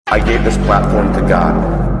I gave this platform to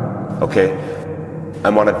God, okay?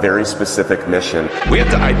 I'm on a very specific mission. We have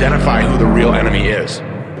to identify who the real enemy is.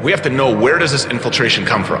 We have to know, where does this infiltration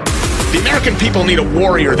come from? The American people need a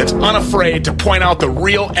warrior that's unafraid to point out the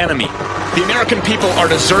real enemy. The American people are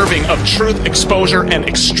deserving of truth, exposure, and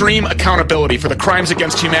extreme accountability for the crimes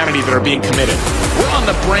against humanity that are being committed. We're on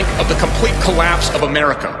the brink of the complete collapse of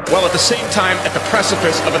America, while at the same time at the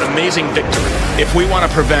precipice of an amazing victory. If we want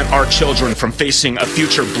to prevent our children from facing a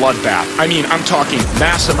future bloodbath, I mean, I'm talking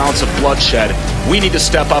mass amounts of bloodshed, we need to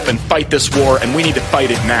step up and fight this war, and we need to fight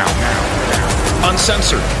it now.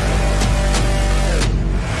 Uncensored,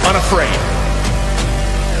 unafraid,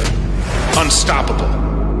 unstoppable.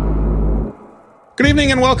 Good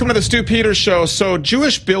evening and welcome to the Stu Peters Show. So,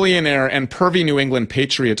 Jewish billionaire and pervy New England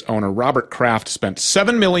Patriots owner Robert Kraft spent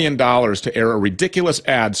 $7 million to air a ridiculous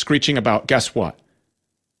ad screeching about, guess what?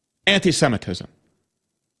 Anti-Semitism.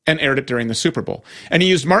 And aired it during the Super Bowl. And he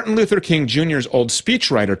used Martin Luther King Jr.'s old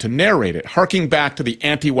speechwriter to narrate it, harking back to the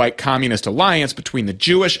anti-white communist alliance between the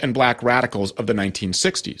Jewish and black radicals of the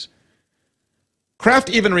 1960s. Kraft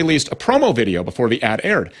even released a promo video before the ad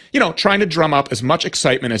aired, trying to drum up as much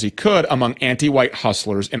excitement as he could among anti-white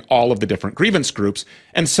hustlers in all of the different grievance groups,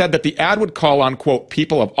 and said that the ad would call on, quote,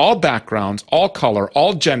 people of all backgrounds, all color,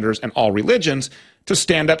 all genders, and all religions to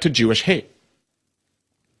stand up to Jewish hate.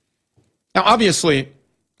 Now, obviously,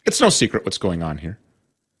 it's no secret what's going on here.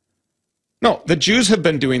 No, the Jews have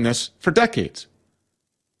been doing this for decades,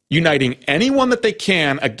 uniting anyone that they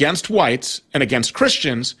can against whites and against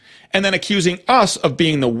Christians, and then accusing us of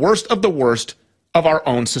being the worst of our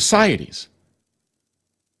own societies.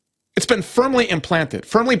 It's been firmly implanted,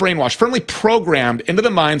 firmly brainwashed, firmly programmed into the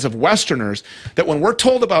minds of Westerners that when we're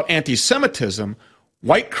told about anti-Semitism,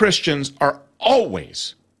 white Christians are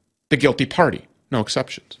always the guilty party, no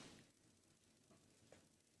exceptions.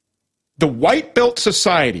 The white-built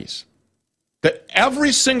societies that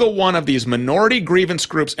every single one of these minority grievance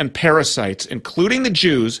groups and parasites, including the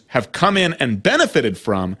Jews, have come in and benefited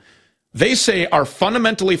from, they say are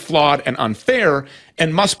fundamentally flawed and unfair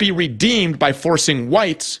and must be redeemed by forcing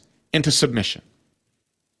whites into submission.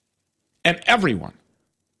 And everyone,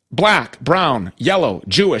 black, brown, yellow,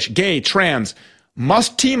 Jewish, gay, trans,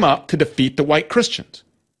 must team up to defeat the white Christians.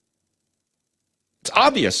 It's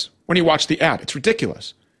obvious when you watch the ad. It's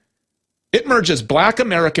ridiculous. It merges black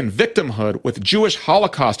American victimhood with Jewish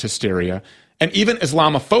Holocaust hysteria and even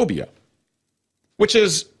Islamophobia, which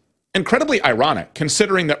is incredibly ironic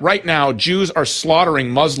considering that right now Jews are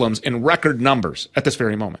slaughtering Muslims in record numbers at this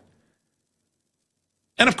very moment.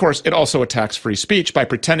 And of course, it also attacks free speech by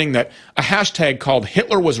pretending that a hashtag called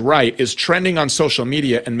Hitler was right is trending on social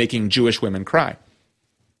media and making Jewish women cry.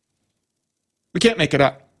 We can't make it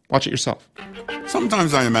up. Watch it yourself.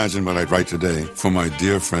 Sometimes I imagine what I'd write today for my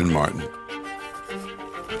dear friend Martin.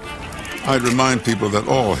 I'd remind people that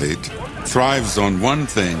all hate thrives on one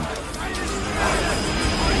thing: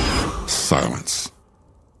 silence.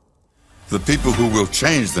 The people who will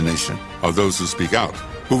change the nation are those who speak out,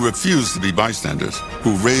 who refuse to be bystanders,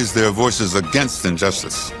 who raise their voices against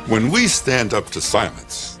injustice. When we stand up to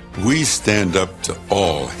silence, we stand up to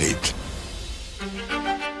all hate.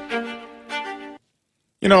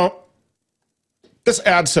 This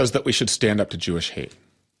ad says that we should stand up to Jewish hate.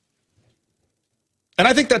 And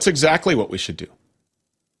I think that's exactly what we should do.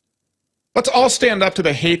 Let's all stand up to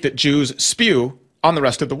the hate that Jews spew on the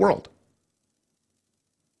rest of the world.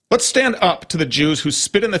 Let's stand up to the Jews who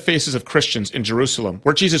spit in the faces of Christians in Jerusalem,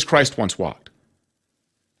 where Jesus Christ once walked.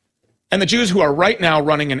 And the Jews who are right now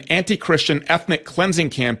running an anti-Christian ethnic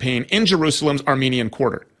cleansing campaign in Jerusalem's Armenian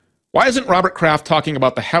quarter. Why isn't Robert Kraft talking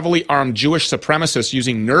about the heavily armed Jewish supremacists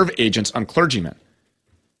using nerve agents on clergymen?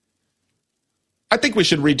 I think we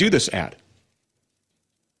should redo this ad.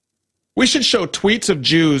 We should show tweets of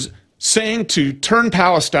Jews saying to turn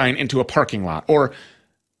Palestine into a parking lot, or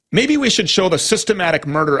maybe we should show the systematic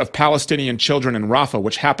murder of Palestinian children in Rafah,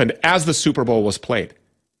 which happened as the Super Bowl was played.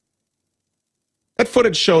 That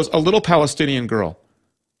footage shows a little Palestinian girl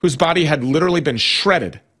whose body had literally been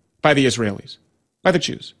shredded by the Israelis, by the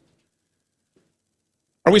Jews.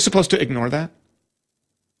 Are we supposed to ignore that?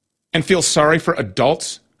 And feel sorry for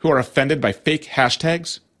adults who are offended by fake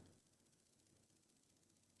hashtags?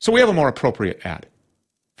 So we have a more appropriate ad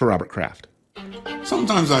for Robert Kraft.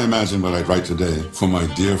 Sometimes I imagine what I'd write today for my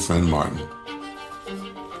dear friend Martin.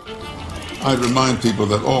 I'd remind people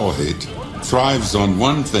that all hate thrives on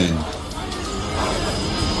one thing: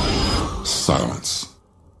 silence.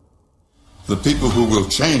 The people who will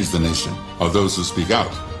change the nation are those who speak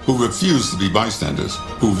out, who refuse to be bystanders,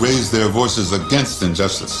 who raise their voices against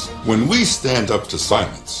injustice. When we stand up to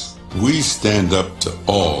silence, we stand up to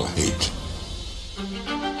all hate.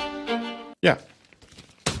 Yeah,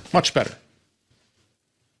 much better.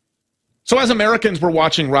 So as Americans were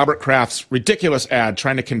watching Robert Kraft's ridiculous ad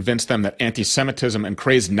trying to convince them that anti-Semitism and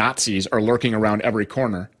crazed Nazis are lurking around every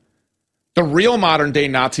corner, the real modern-day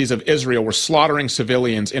Nazis of Israel were slaughtering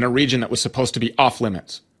civilians in a region that was supposed to be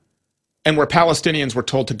off-limits, and where Palestinians were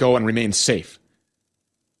told to go and remain safe.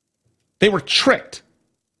 They were tricked,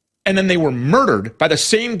 and then they were murdered by the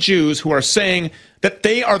same Jews who are saying that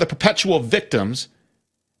they are the perpetual victims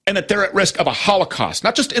and that they're at risk of a Holocaust,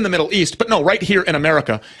 not just in the Middle East, but no, right here in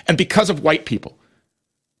America, and because of white people.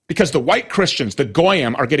 Because the white Christians, the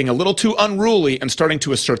Goyim, are getting a little too unruly and starting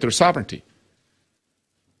to assert their sovereignty.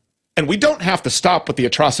 And we don't have to stop with the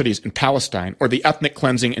atrocities in Palestine, or the ethnic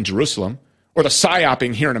cleansing in Jerusalem, or the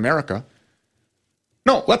psyoping here in America.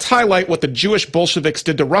 No, let's highlight what the Jewish Bolsheviks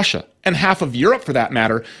did to Russia, and half of Europe for that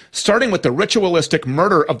matter, starting with the ritualistic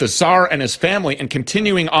murder of the Tsar and his family and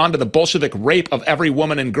continuing on to the Bolshevik rape of every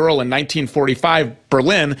woman and girl in 1945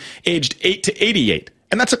 Berlin, aged 8 to 88.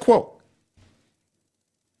 And that's a quote.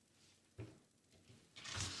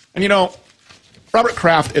 And you know, Robert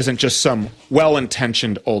Kraft isn't just some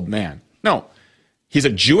well-intentioned old man. No. He's a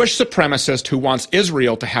Jewish supremacist who wants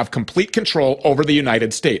Israel to have complete control over the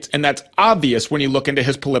United States. And that's obvious when you look into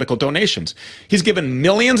his political donations. He's given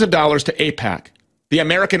millions of dollars to AIPAC, the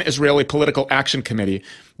American Israeli Political Action Committee,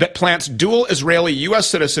 that plants dual Israeli U.S.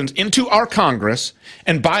 citizens into our Congress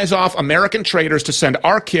and buys off American traders to send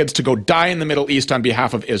our kids to go die in the Middle East on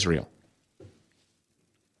behalf of Israel.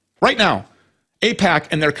 Right now, AIPAC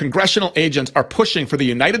and their congressional agents are pushing for the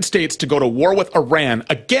United States to go to war with Iran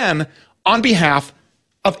again on behalf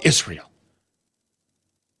of Israel.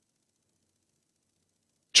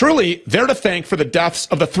 Truly, they're to thank for the deaths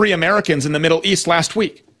of the 3 Americans in the Middle East last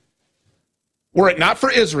week. Were it not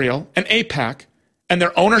for Israel and AIPAC and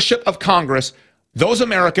their ownership of Congress, those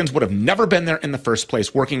Americans would have never been there in the first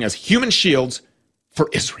place, working as human shields for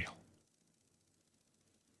Israel.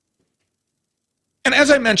 And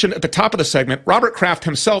as I mentioned at the top of the segment, Robert Kraft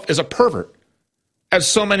himself is a pervert, as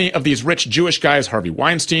so many of these rich Jewish guys, Harvey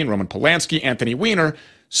Weinstein, Roman Polanski, Anthony Weiner,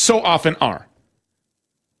 so often are.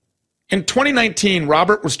 In 2019,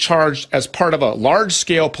 Robert was charged as part of a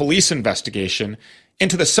large-scale police investigation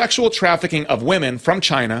into the sexual trafficking of women from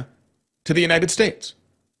China to the United States.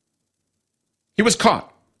 He was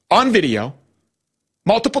caught on video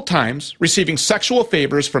multiple times receiving sexual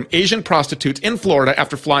favors from Asian prostitutes in Florida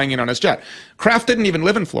after flying in on his jet. Kraft didn't even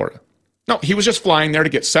live in Florida. No, he was just flying there to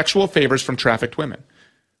get sexual favors from trafficked women.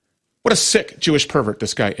 What a sick Jewish pervert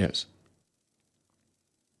this guy is.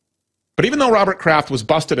 But even though Robert Kraft was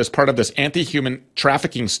busted as part of this anti-human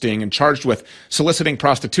trafficking sting and charged with soliciting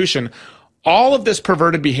prostitution, all of this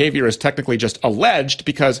perverted behavior is technically just alleged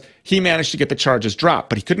because he managed to get the charges dropped,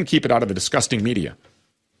 but he couldn't keep it out of the disgusting media.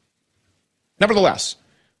 Nevertheless,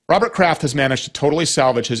 Robert Kraft has managed to totally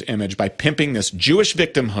salvage his image by pimping this Jewish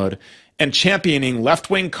victimhood and championing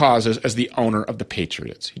left-wing causes as the owner of the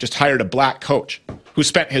Patriots. He just hired a black coach who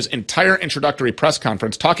spent his entire introductory press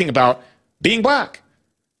conference talking about being black.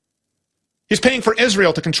 He's paying for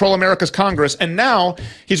Israel to control America's Congress, and now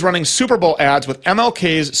he's running Super Bowl ads with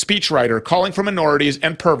MLK's speechwriter calling for minorities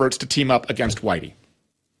and perverts to team up against Whitey.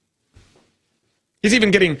 He's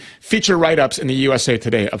even getting feature write-ups in the USA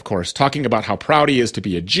Today, of course, talking about how proud he is to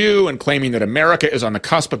be a Jew and claiming that America is on the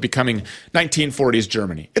cusp of becoming 1940s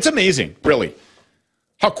Germany. It's amazing, really,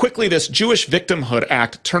 how quickly this Jewish victimhood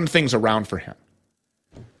act turned things around for him.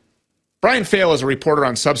 Brian Fail is a reporter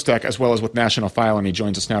on Substack as well as with National File, and he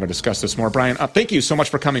joins us now to discuss this more. Brian, thank you so much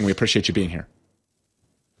for coming. We appreciate you being here.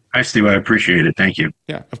 Hi, Steve. I appreciate it. Thank you.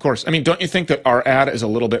 Yeah, of course. I mean, don't you think that our ad is a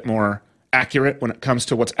little bit more accurate when it comes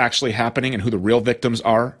to what's actually happening and who the real victims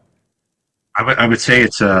are? I would say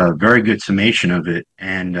it's a very good summation of it.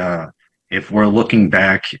 And if we're looking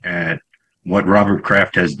back at what Robert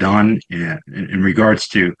Kraft has done in regards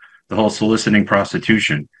to the whole soliciting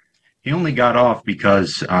prostitution, he only got off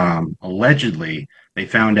because allegedly they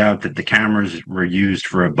found out that the cameras were used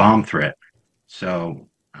for a bomb threat. So,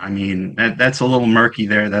 I mean, that's a little murky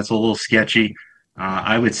there. That's a little sketchy.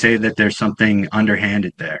 I would say that there's something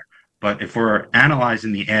underhanded there. But if we're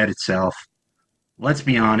analyzing the ad itself, let's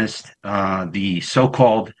be honest, the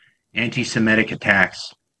so-called anti-Semitic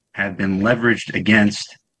attacks have been leveraged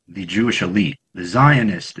against the Jewish elite, the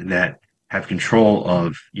Zionists that have control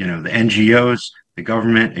of, the NGOs, the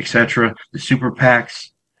government, etc., the super PACs,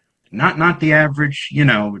 not the average,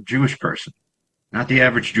 Jewish person, not the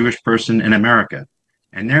average Jewish person in America.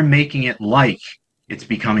 And they're making it like it's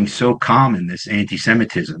becoming so common, this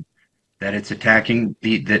anti-Semitism, that it's attacking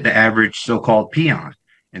the average so-called peon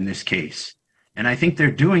in this case. And I think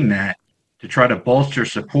they're doing that to try to bolster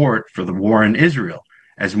support for the war in Israel.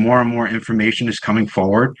 as more and more information is coming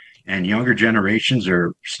forward and younger generations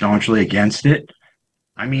are staunchly against it.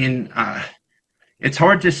 I mean, it's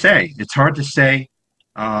hard to say. It's hard to say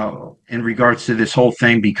in regards to this whole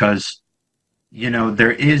thing because,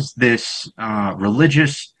 there is this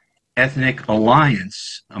religious ethnic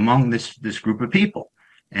alliance among this group of people.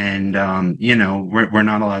 And, we're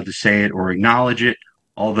not allowed to say it or acknowledge it,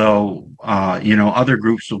 although, other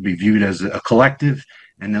groups will be viewed as a collective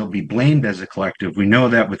and they'll be blamed as a collective. We know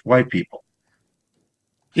that with white people.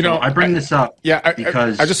 I bring this up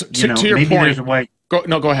because I just to your maybe point, there's a way. Go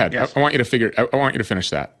ahead. Yes. I want you to finish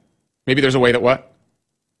that. Maybe there's a way that what?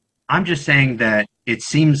 I'm just saying that it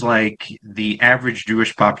seems like the average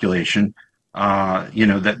Jewish population,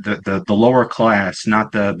 the lower class,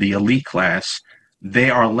 not the elite class, they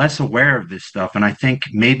are less aware of this stuff. And I think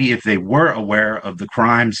maybe if they were aware of the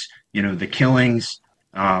crimes, the killings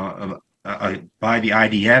by the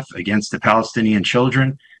IDF against the Palestinian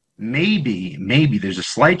children, maybe there's a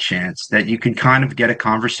slight chance that you can kind of get a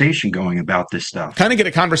conversation going about this stuff. Kind of get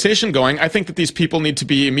a conversation going. I think that these people need to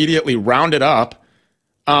be immediately rounded up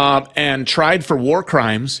and tried for war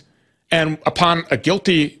crimes. And upon a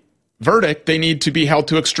guilty verdict, they need to be held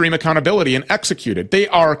to extreme accountability and executed. They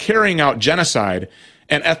are carrying out genocide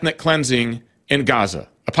and ethnic cleansing in Gaza,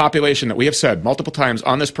 a population that we have said multiple times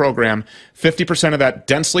on this program, 50% of that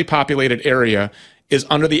densely populated area is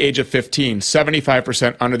under the age of 15,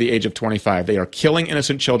 75% under the age of 25. They are killing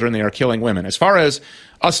innocent children. They are killing women. As far as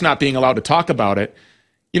us not being allowed to talk about it,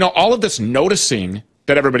 all of this noticing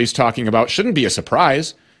that everybody's talking about shouldn't be a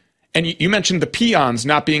surprise. And you mentioned the peons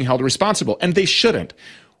not being held responsible, and they shouldn't.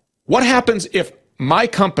 What happens if my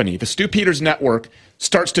company, the Stu Peters Network,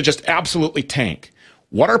 starts to just absolutely tank?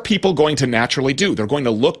 What are people going to naturally do? They're going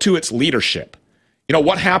to look to its leadership.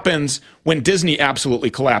 What happens when Disney absolutely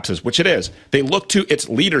collapses, which it is? They look to its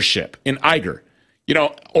leadership in Iger,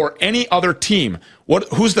 or any other team.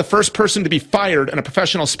 Who's the first person to be fired in a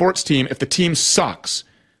professional sports team if the team sucks?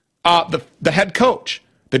 The head coach,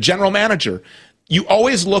 the general manager. You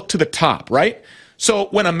always look to the top, right? So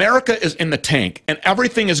when America is in the tank and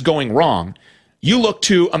everything is going wrong, you look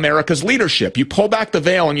to America's leadership. You pull back the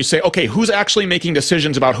veil and you say, okay, who's actually making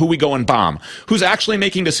decisions about who we go and bomb? Who's actually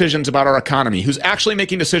making decisions about our economy? Who's actually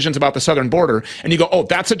making decisions about the southern border? And you go, oh,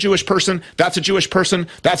 that's a Jewish person, that's a Jewish person,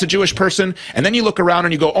 that's a Jewish person. And then you look around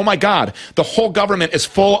and you go, oh my God, the whole government is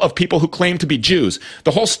full of people who claim to be Jews. The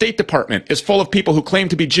whole State Department is full of people who claim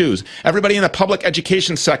to be Jews. Everybody in the public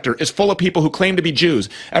education sector is full of people who claim to be Jews.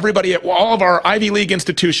 Everybody at all of our Ivy League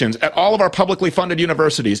institutions, at all of our publicly funded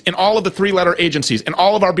universities, in all of the three-letter agencies, and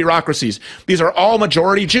all of our bureaucracies, these are all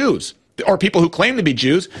majority Jews or people who claim to be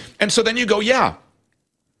Jews. And so then you go, yeah,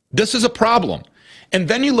 this is a problem. And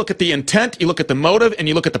then you look at the intent, you look at the motive, and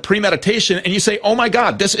you look at the premeditation, and you say, oh my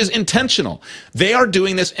God, this is intentional. They are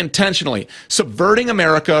doing this intentionally, subverting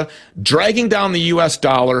America, dragging down the US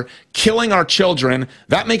dollar, killing our children.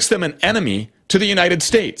 That makes them an enemy to the United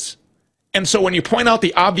States. And so when you point out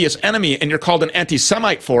the obvious enemy and you're called an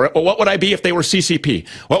anti-Semite for it, well, what would I be if they were CCP?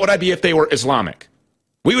 What would I be if they were Islamic?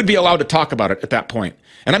 We would be allowed to talk about it at that point.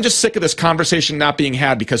 And I'm just sick of this conversation not being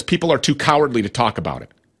had because people are too cowardly to talk about it.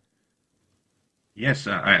 Yes,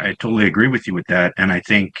 I totally agree with you with that. And I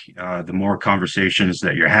think the more conversations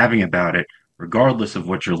that you're having about it, regardless of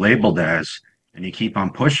what you're labeled as, and you keep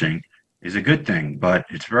on pushing, is a good thing. But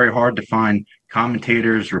it's very hard to find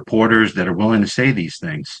commentators, reporters that are willing to say these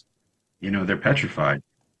things. They're petrified,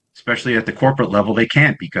 especially at the corporate level. They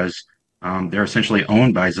can't because they're essentially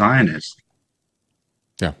owned by Zionists.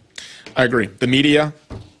 Yeah, I agree. The media,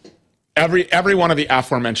 every one of the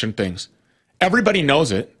aforementioned things, everybody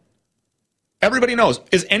knows it. Everybody knows.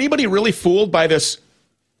 Is anybody really fooled by this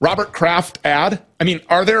Robert Kraft ad? I mean,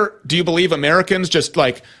 do you believe Americans, just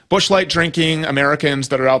like Busch Light drinking Americans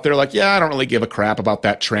that are out there like, yeah, I don't really give a crap about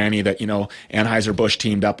that tranny that, Anheuser-Busch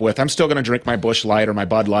teamed up with. I'm still going to drink my Busch Light or my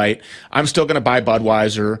Bud Light. I'm still going to buy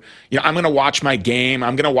Budweiser. I'm going to watch my game.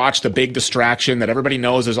 I'm going to watch the big distraction that everybody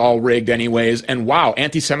knows is all rigged anyways. And wow,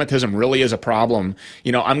 anti-Semitism really is a problem.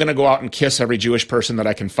 I'm going to go out and kiss every Jewish person that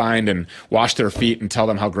I can find and wash their feet and tell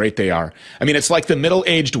them how great they are. I mean, it's like the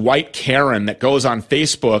middle-aged white Karen that goes on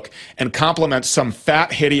Facebook and compliments some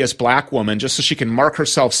fat, hideous black woman just so she can mark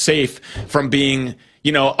herself safe from being,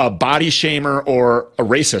 a body shamer or a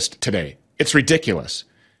racist today. It's ridiculous.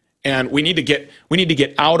 And we need to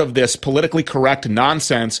get out of this politically correct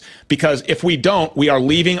nonsense, because if we don't, we are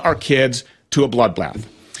leaving our kids to a bloodbath.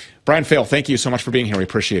 Brian Fail, thank you so much for being here. We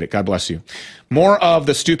appreciate it. God bless you. More of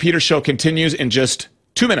the Stu Peters Show continues in just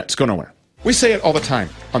 2 minutes. Go nowhere. We say it all the time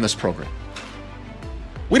on this program.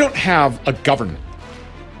 We don't have a government.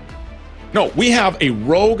 No, we have a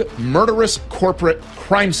rogue, murderous corporate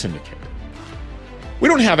crime syndicate. We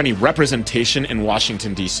don't have any representation in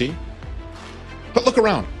Washington, D.C. But look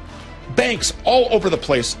around. Banks all over the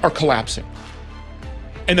place are collapsing.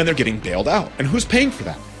 And then they're getting bailed out. And who's paying for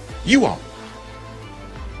that? You are.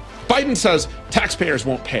 Biden says taxpayers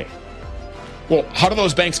won't pay. Well, how do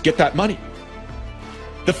those banks get that money?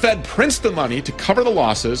 The Fed prints the money to cover the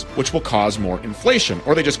losses, which will cause more inflation,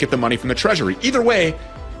 or they just get the money from the Treasury. Either way,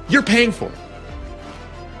 you're paying for it.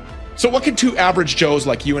 So what can two average Joes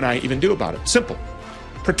like you and I even do about it? Simple.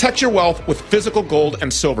 Protect your wealth with physical gold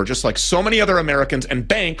and silver, just like so many other Americans and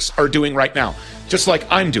banks are doing right now, just like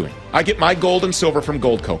I'm doing. I get my gold and silver from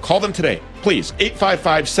Goldco. Call them today, please,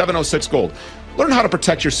 855-706-GOLD. Learn how to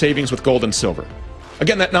protect your savings with gold and silver.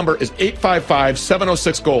 Again, that number is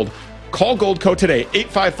 855-706-GOLD. Call Goldco today,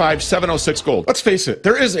 855-706-GOLD. Let's face it,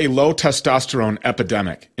 there is a low testosterone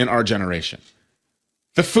epidemic in our generation.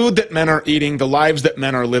 The food that men are eating, the lives that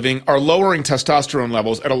men are living, are lowering testosterone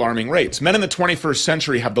levels at alarming rates. Men in the 21st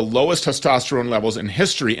century have the lowest testosterone levels in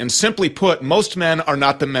history, and simply put, most men are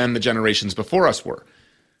not the men the generations before us were.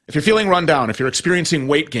 If you're feeling run down, if you're experiencing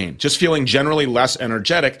weight gain, just feeling generally less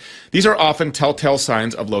energetic, these are often telltale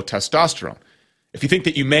signs of low testosterone. If you think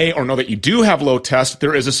that you may or know that you do have low test,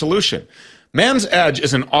 there is a solution. Man's Edge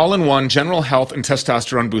is an all-in-one general health and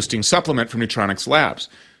testosterone boosting supplement from Neutronics Labs.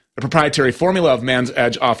 The proprietary formula of Man's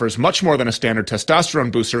Edge offers much more than a standard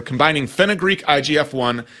testosterone booster, combining fenugreek,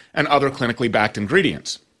 IGF-1, and other clinically backed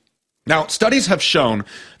ingredients. Now, studies have shown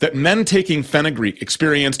that men taking fenugreek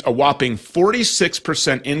experienced a whopping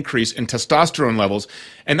 46% increase in testosterone levels,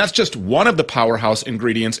 and that's just one of the powerhouse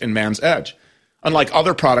ingredients in Man's Edge. Unlike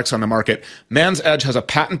other products on the market, Man's Edge has a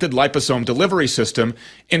patented liposome delivery system,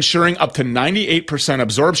 ensuring up to 98%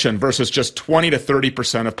 absorption versus just 20 to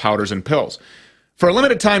 30% of powders and pills. For a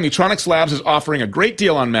limited time, Neutronics Labs is offering a great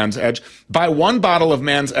deal on Man's Edge. Buy one bottle of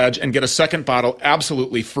Man's Edge and get a second bottle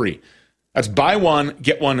absolutely free. That's buy one,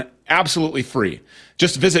 get one absolutely free.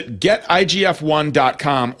 Just visit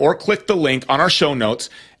getigf1.com or click the link on our show notes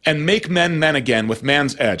and make men men again with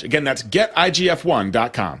Man's Edge. Again, that's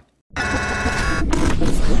getigf1.com.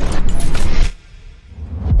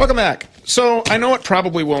 Welcome back. So I know it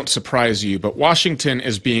probably won't surprise you, but Washington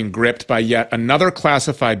is being gripped by yet another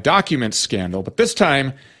classified documents scandal. But this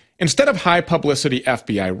time, instead of high publicity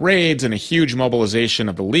FBI raids and a huge mobilization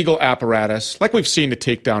of the legal apparatus, like we've seen to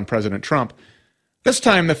take down President Trump, this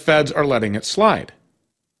time the feds are letting it slide.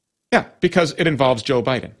 Yeah, because it involves Joe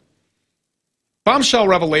Biden. Bombshell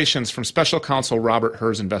revelations from Special Counsel Robert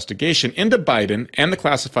Hur's investigation into Biden and the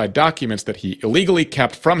classified documents that he illegally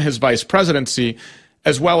kept from his vice presidency,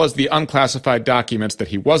 as well as the unclassified documents that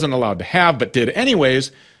he wasn't allowed to have but did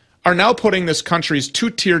anyways, are now putting this country's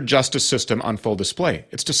two-tiered justice system on full display.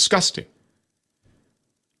 It's disgusting.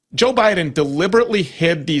 Joe Biden deliberately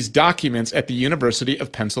hid these documents at the University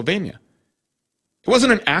of Pennsylvania. It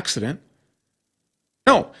wasn't an accident.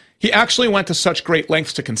 No, he actually went to such great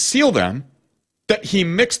lengths to conceal them that he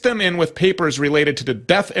mixed them in with papers related to the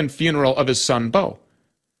death and funeral of his son, Beau.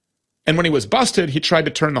 And when he was busted, he tried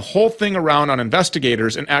to turn the whole thing around on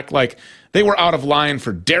investigators and act like they were out of line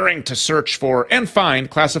for daring to search for and find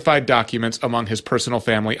classified documents among his personal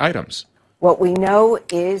family items. What we know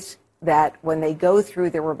is that when they go through,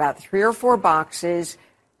 there were about 3 or 4 boxes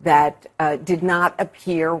that did not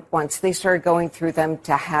appear once they started going through them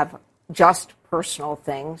to have just personal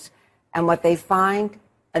things. And what they find,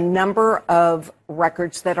 a number of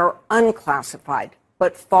records that are unclassified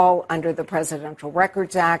but fall under the Presidential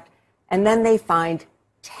Records Act. And then they find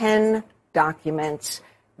 10 documents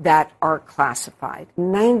that are classified.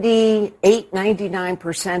 98,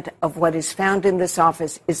 99% of what is found in this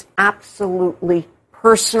office is absolutely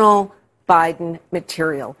personal Biden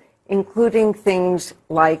material, including things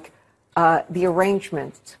like the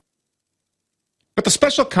arrangements. But the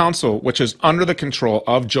special counsel, which is under the control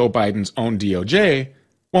of Joe Biden's own DOJ,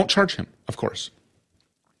 won't charge him, of course.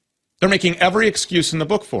 They're making every excuse in the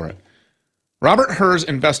book for it. Robert Hur's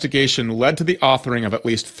investigation led to the authoring of at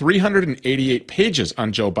least 388 pages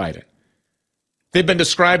on Joe Biden. They've been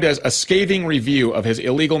described as a scathing review of his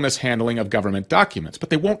illegal mishandling of government documents,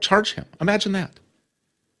 but they won't charge him. Imagine that.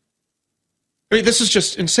 I mean, this is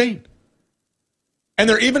just insane. And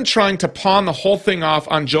they're even trying to pawn the whole thing off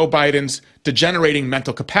on Joe Biden's degenerating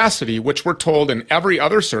mental capacity, which we're told in every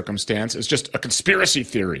other circumstance is just a conspiracy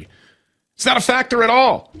theory. It's not a factor at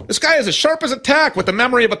all. This guy is as sharp as a tack with the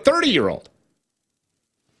memory of a 30-year-old.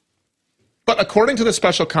 But according to the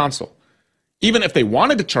special counsel, even if they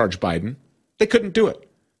wanted to charge Biden, they couldn't do it.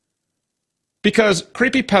 Because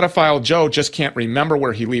creepy pedophile Joe just can't remember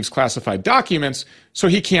where he leaves classified documents, so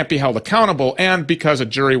he can't be held accountable, and because a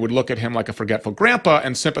jury would look at him like a forgetful grandpa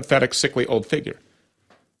and sympathetic, sickly old figure.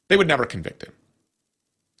 They would never convict him.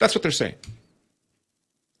 That's what they're saying.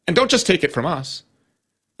 And don't just take it from us.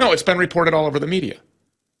 No, it's been reported all over the media.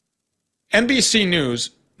 NBC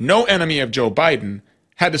News, no enemy of Joe Biden,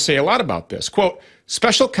 had to say a lot about this. Quote,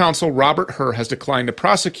 Special Counsel Robert Hur has declined to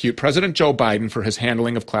prosecute President Joe Biden for his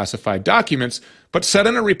handling of classified documents, but said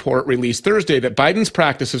in a report released Thursday that Biden's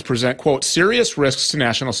practices present, quote, serious risks to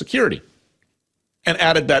national security, and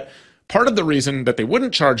added that part of the reason that they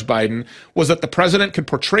wouldn't charge Biden was that the president could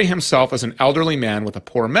portray himself as an elderly man with a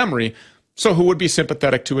poor memory, so who would be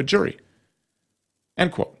sympathetic to a jury,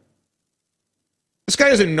 end quote. This guy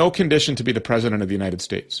is in no condition to be the president of the United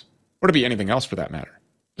States, or to be anything else for that matter,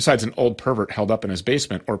 besides an old pervert held up in his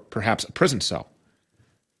basement or perhaps a prison cell.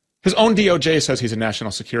 His own DOJ says he's a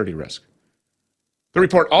national security risk. The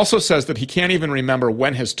report also says that he can't even remember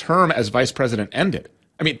when his term as vice president ended.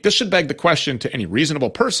 I mean, this should beg the question to any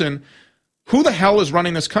reasonable person, who the hell is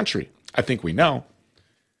running this country? I think we know.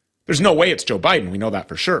 There's no way it's Joe Biden. We know that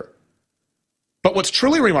for sure. But what's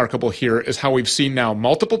truly remarkable here is how we've seen now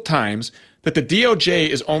multiple times that the DOJ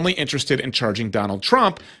is only interested in charging Donald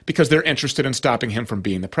Trump because they're interested in stopping him from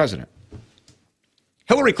being the president.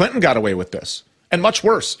 Hillary Clinton got away with this, and much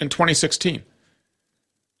worse in 2016.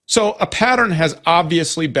 So a pattern has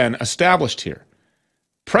obviously been established here.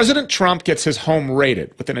 President Trump gets his home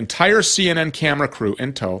raided with an entire CNN camera crew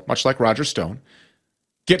in tow, much like Roger Stone,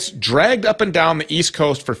 gets dragged up and down the East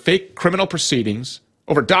Coast for fake criminal proceedings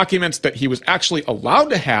over documents that he was actually allowed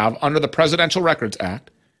to have under the Presidential Records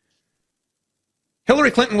Act.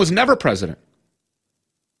 Hillary Clinton was never president.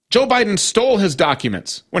 Joe Biden stole his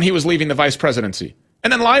documents when he was leaving the vice presidency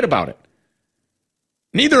and then lied about it.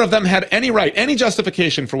 Neither of them had any right, any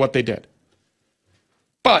justification for what they did.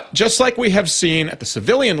 But just like we have seen at the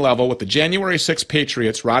civilian level with the January 6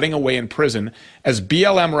 patriots rotting away in prison as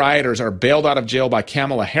BLM rioters are bailed out of jail by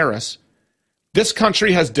Kamala Harris, this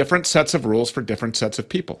country has different sets of rules for different sets of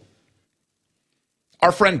people.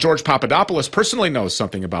 Our friend George Papadopoulos personally knows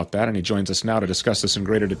something about that, and he joins us now to discuss this in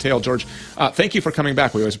greater detail. George, thank you for coming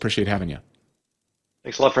back. We always appreciate having you.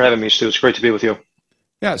 Thanks a lot for having me, Stu. It's great to be with you.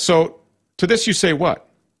 Yeah, so to this you say what?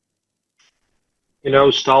 You know,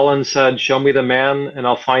 Stalin said, show me the man and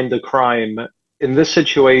I'll find the crime. In this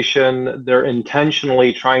situation, they're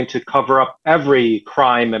intentionally trying to cover up every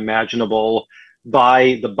crime imaginable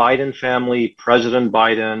by the Biden family, President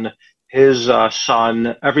Biden, his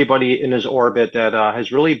son, everybody in his orbit that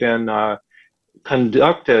has really been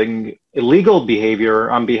conducting illegal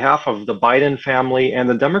behavior on behalf of the Biden family and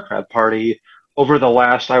the Democrat Party over the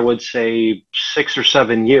last, I would say, 6 or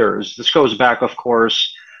 7 years. This goes back, of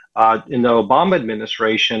course, in the Obama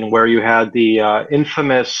administration, where you had the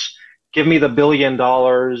infamous give me the $1 billion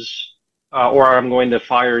or I'm going to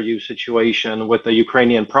fire you situation with the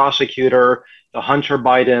Ukrainian prosecutor, the Hunter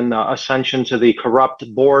Biden ascension to the corrupt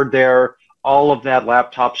board there, all of that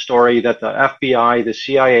laptop story that the FBI, the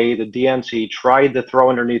CIA, the DNC tried to throw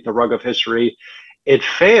underneath the rug of history. It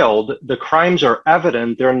failed. The crimes are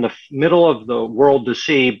evident. They're in the middle of the world to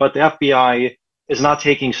see, but the FBI is not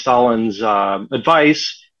taking Stalin's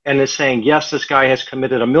advice and is saying, yes, this guy has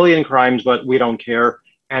committed 1 million crimes, but we don't care.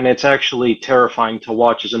 And it's actually terrifying to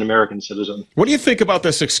watch as an American citizen. What do you think about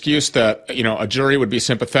this excuse that, you know, a jury would be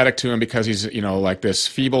sympathetic to him because he's, you know, like this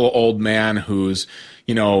feeble old man whose,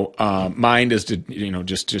 you know, mind is, you know,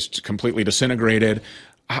 just completely disintegrated?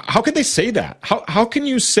 How could they say that? How can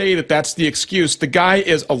you say that that's the excuse? The guy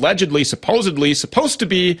is allegedly, supposedly, supposed to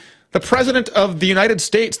be the president of the United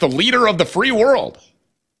States, the leader of the free world.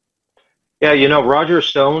 Yeah, you know, Roger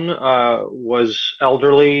Stone was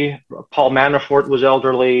elderly. Paul Manafort was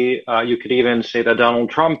elderly. You could even say that Donald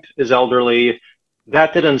Trump is elderly.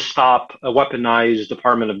 That didn't stop a weaponized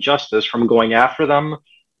Department of Justice from going after them,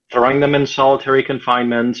 throwing them in solitary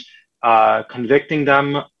confinement, convicting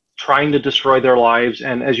them, trying to destroy their lives.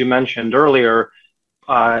 And as you mentioned earlier,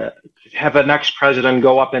 have an ex-president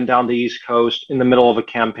go up and down the East Coast in the middle of a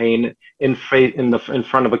campaign in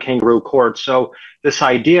front of a kangaroo court. So this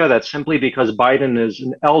idea that simply because Biden is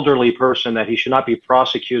an elderly person that he should not be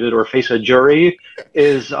prosecuted or face a jury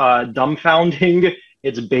is dumbfounding.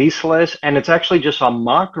 It's baseless, and it's actually just a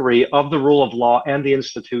mockery of the rule of law and the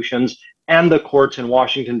institutions and the courts in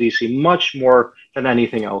Washington, D.C., much more than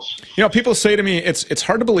anything else. You know, people say to me, it's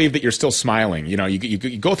hard to believe that you're still smiling. You know,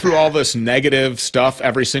 you go through all this negative stuff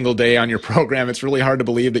every single day on your program. It's really hard to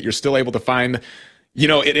believe that you're still able to find, you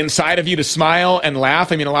know, it inside of you to smile and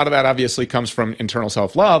laugh. I mean, a lot of that obviously comes from internal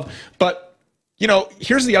self-love. But, you know,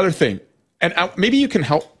 here's the other thing. and maybe you can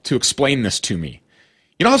help to explain this to me.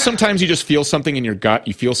 You know how sometimes you just feel something in your gut,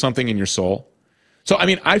 you feel something in your soul? So, I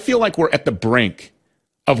mean, I feel like we're at the brink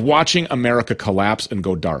of watching America collapse and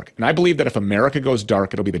go dark. And I believe that if America goes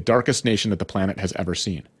dark, it'll be the darkest nation that the planet has ever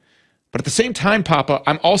seen. But at the same time, Papa,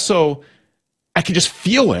 I can just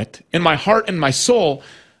feel it in my heart and my soul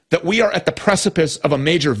that we are at the precipice of a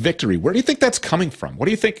major victory. Where do you think that's coming from? What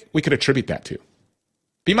do you think we could attribute that to?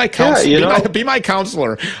 Be my counselor. Be my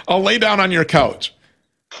counselor. I'll lay down on your couch.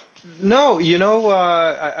 No,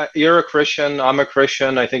 you're a Christian. I'm a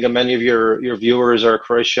Christian. I think many of your viewers are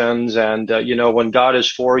Christians. And, when God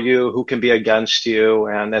is for you, who can be against you?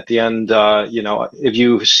 And at the end, if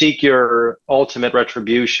you seek your ultimate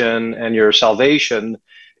retribution and your salvation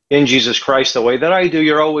in Jesus Christ the way that I do,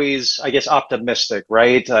 you're always, I guess, optimistic,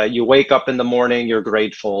 right? You wake up in the morning, you're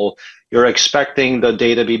grateful. You're expecting the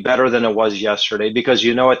day to be better than it was yesterday because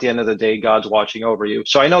at the end of the day, God's watching over you.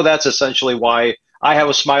 So I know that's essentially why I have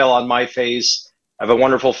a smile on my face. I have a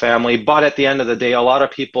wonderful family. But at the end of the day, a lot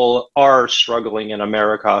of people are struggling in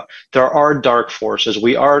America. There are dark forces.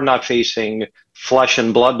 We are not facing flesh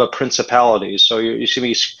and blood, but principalities. So you see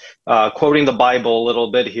me quoting the Bible a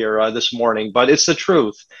little bit here this morning, but it's the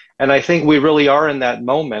truth. And I think we really are in that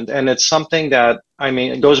moment. And it's something that,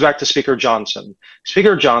 it goes back to Speaker Johnson.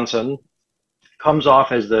 Speaker Johnson comes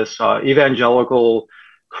off as this evangelical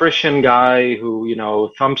Christian guy who,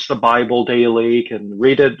 thumps the Bible daily, can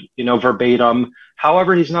read it, verbatim.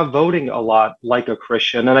 However, he's not voting a lot like a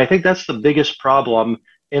Christian. And I think that's the biggest problem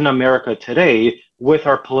in America today with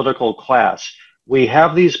our political class. We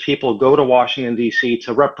have these people go to Washington, D.C.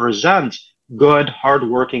 to represent good,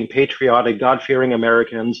 hardworking, patriotic, God-fearing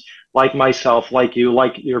Americans like myself, like you,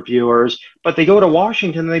 like your viewers. But they go to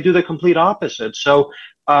Washington and they do the complete opposite. So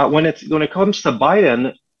when it comes to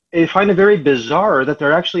Biden, I find it very bizarre that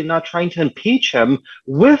they're actually not trying to impeach him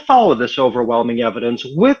with all of this overwhelming evidence,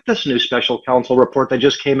 with this new special counsel report that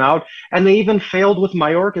just came out, and they even failed with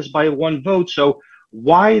Mayorkas by 1 vote. So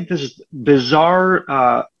why this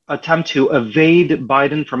bizarre attempt to evade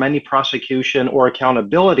Biden from any prosecution or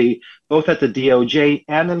accountability, both at the DOJ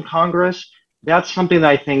and in Congress? That's something that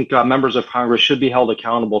I think members of Congress should be held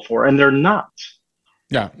accountable for, and they're not.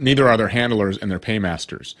 Yeah, neither are their handlers and their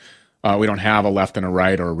paymasters. We don't have a left and a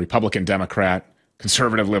right or a Republican, Democrat,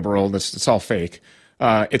 conservative, liberal. It's all fake.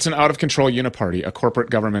 It's an out-of-control uniparty, a corporate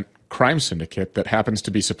government crime syndicate that happens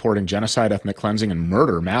to be supporting genocide, ethnic cleansing, and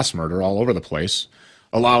murder, mass murder all over the place,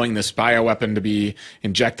 allowing this bioweapon to be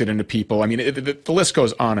injected into people. The list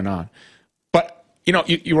goes on and on. But,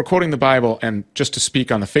 you were quoting the Bible, and just to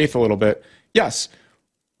speak on the faith a little bit, yes,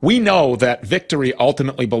 we know that victory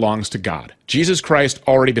ultimately belongs to God. Jesus Christ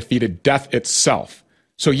already defeated death itself.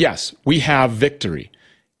 So yes, we have victory.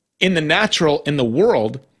 In the natural, in the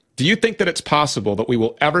world, do you think that it's possible that we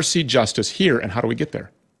will ever see justice here, and how do we get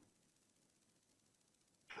there?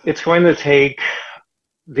 It's going to take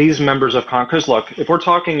these members of Congress. Look, if we're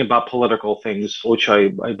talking about political things, which I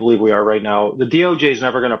believe we are right now, the DOJ is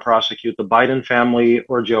never going to prosecute the Biden family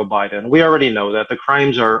or Joe Biden. We already know that. The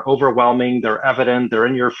crimes are overwhelming. They're evident. They're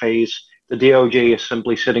in your face. The DOJ is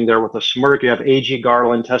simply sitting there with a smirk. You have A.G.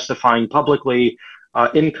 Garland testifying publicly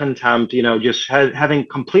in contempt, just having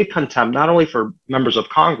complete contempt, not only for members of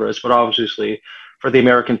Congress, but obviously for the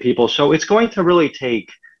American people. So it's going to really take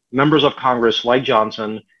members of Congress like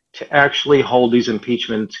Johnson to actually hold these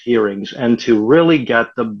impeachment hearings and to really get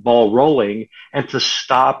the ball rolling and to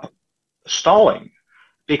stop stalling,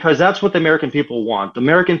 because that's what the American people want. The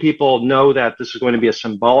American people know that this is going to be a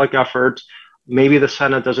symbolic effort. Maybe the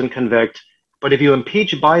Senate doesn't convict. But if you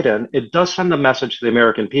impeach Biden, it does send a message to the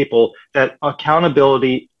American people that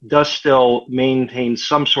accountability does still maintain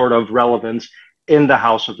some sort of relevance in the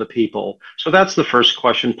House of the people. So that's the first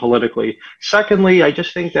question politically. Secondly, I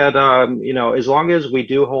just think that, as long as we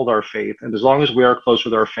do hold our faith and as long as we are close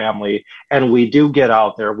with our family and we do get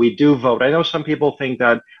out there, we do vote. I know some people think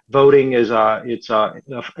that voting is,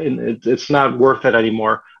 it's not worth it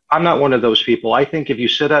anymore. I'm not one of those people. I think if you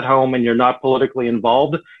sit at home and you're not politically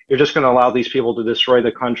involved, you're just going to allow these people to destroy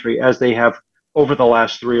the country as they have over the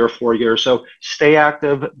last 3 or 4 years. So stay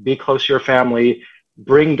active, be close to your family,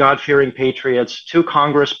 bring God-fearing patriots to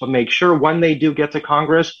Congress, but make sure when they do get to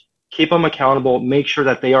Congress, keep them accountable, make sure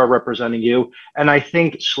that they are representing you. And I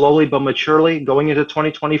think slowly but maturely, going into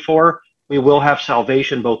 2024, we will have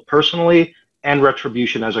salvation both personally and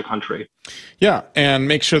retribution as a country. Yeah, and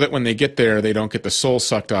make sure that when they get there, they don't get the soul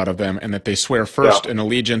sucked out of them, and that they swear first an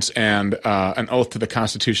allegiance and an oath to the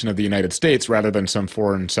Constitution of the United States rather than some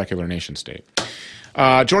foreign secular nation state.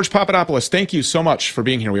 George Papadopoulos, thank you so much for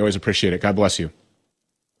being here. We always appreciate it. God bless you.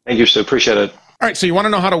 Thank you, Stu. Appreciate it. All right, so you want to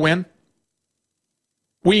know how to win?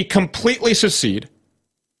 We completely secede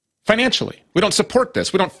financially. We don't support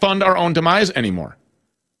this. We don't fund our own demise anymore.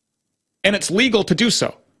 And it's legal to do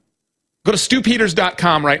so. Go to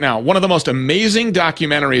stewpeters.com right now. One of the most amazing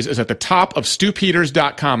documentaries is at the top of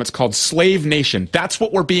stewpeters.com. It's called Slave Nation. That's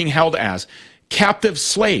what we're being held as, captive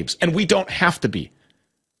slaves, and we don't have to be.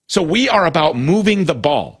 So we are about moving the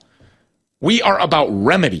ball. We are about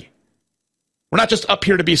remedy. We're not just up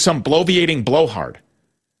here to be some bloviating blowhard.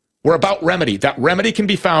 We're about remedy. That remedy can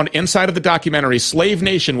be found inside of the documentary Slave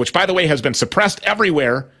Nation, which, by the way, has been suppressed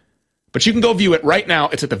everywhere. But you can go view it right now.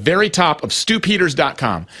 It's at the very top of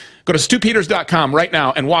stewpeters.com. Go to stewpeters.com right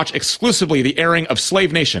now and watch exclusively the airing of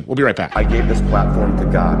Slave Nation. We'll be right back. I gave this platform to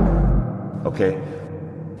God, okay?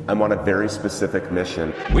 I'm on a very specific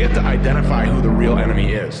mission. We have to identify who the real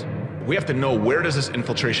enemy is. We have to know, where does this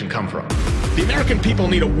infiltration come from? The American people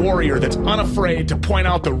need a warrior that's unafraid to point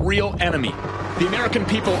out the real enemy. The American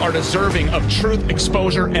people are deserving of truth,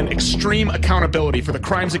 exposure, and extreme accountability for the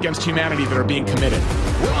crimes against humanity that are being committed.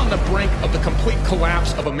 We're on the brink of the complete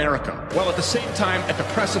collapse of America, while at the same time at the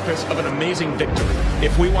precipice of an amazing victory.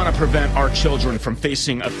 If we want to prevent our children from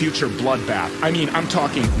facing a future bloodbath, I'm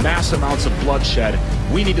talking mass amounts of bloodshed,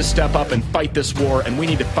 we need to step up and fight this war, and we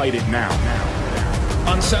need to fight it now.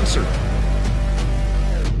 Uncensored.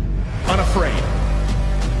 Unafraid.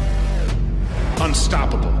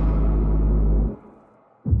 Unstoppable.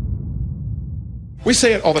 We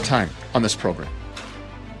say it all the time on this program.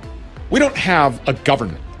 We don't have a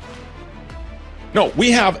government. No, we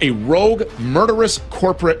have a rogue, murderous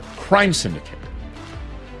corporate crime syndicate.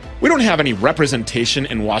 We don't have any representation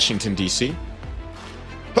in Washington, D.C.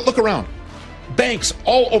 But look around. Banks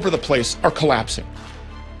all over the place are collapsing.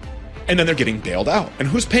 And then they're getting bailed out. And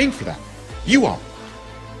who's paying for that? You are.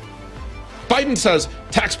 Biden says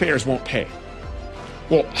taxpayers won't pay.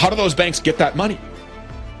 Well, how do those banks get that money?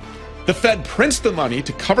 The Fed prints the money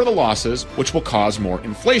to cover the losses, which will cause more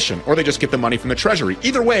inflation, or they just get the money from the Treasury.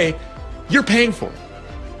 Either way, you're paying for it.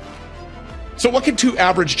 So what can two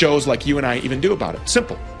average Joes like you and I even do about it?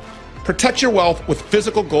 Simple. Protect your wealth with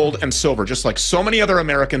physical gold and silver, just like so many other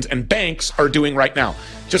Americans and banks are doing right now,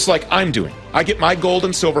 just like I'm doing. I get my gold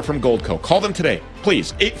and silver from Goldco. Call them today,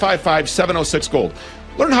 please, 855-706-GOLD.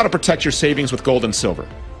 Learn how to protect your savings with gold and silver.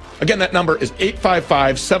 Again, that number is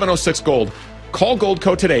 855-706-GOLD. Call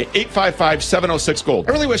Goldco today, 855-706-GOLD.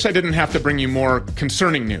 I really wish I didn't have to bring you more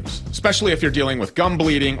concerning news, especially if you're dealing with gum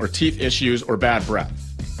bleeding or teeth issues or bad breath.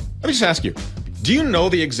 Let me just ask you, do you know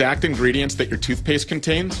the exact ingredients that your toothpaste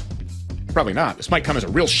contains? Probably not. This might come as a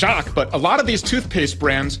real shock, but a lot of these toothpaste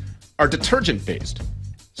brands are detergent-based.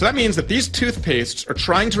 So that means that these toothpastes are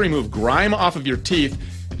trying to remove grime off of your teeth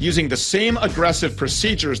using the same aggressive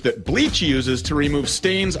procedures that bleach uses to remove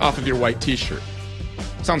stains off of your white t-shirt.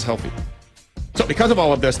 Sounds healthy. So because of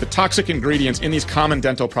all of this, the toxic ingredients in these common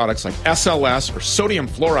dental products like SLS or sodium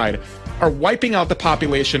fluoride are wiping out the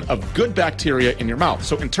population of good bacteria in your mouth.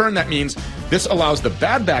 So in turn, that means this allows the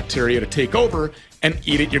bad bacteria to take over and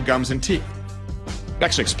eat at your gums and teeth. It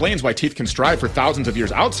actually explains why teeth can strive for thousands of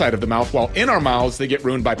years outside of the mouth, while in our mouths they get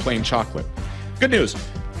ruined by plain chocolate. Good news.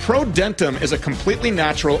 ProDentim is a completely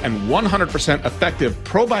natural and 100% effective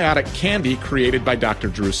probiotic candy created by Dr.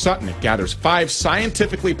 Drew Sutton. It gathers 5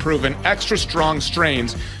 scientifically proven extra strong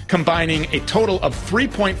strains, combining a total of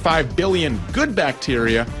 3.5 billion good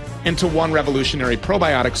bacteria into one revolutionary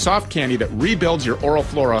probiotic soft candy that rebuilds your oral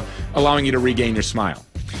flora, allowing you to regain your smile.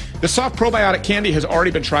 The soft probiotic candy has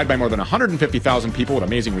already been tried by more than 150,000 people with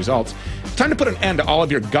amazing results. It's time to put an end to all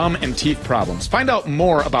of your gum and teeth problems. Find out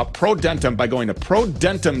more about ProDentim by going to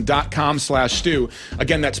prodentim.com/stew.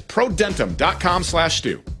 Again, that's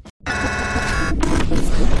prodentim.com/stew.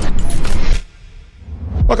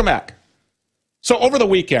 Welcome back. So over the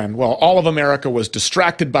weekend, while all of America was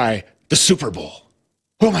distracted by the Super Bowl.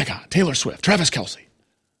 Oh my God, Taylor Swift, Travis Kelce.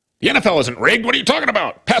 The NFL isn't rigged. What are you talking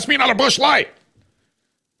about? Pass me another Busch Light.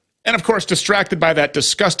 And of course, distracted by that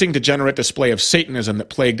disgusting, degenerate display of Satanism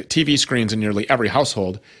that plagued TV screens in nearly every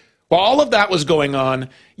household. While all of that was going on,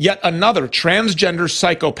 yet another transgender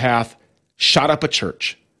psychopath shot up a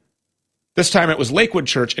church. This time it was Lakewood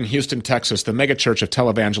Church in Houston, Texas, the megachurch of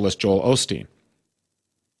televangelist Joel Osteen.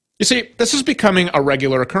 You see, this is becoming a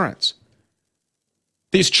regular occurrence.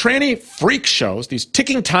 These tranny freak shows, these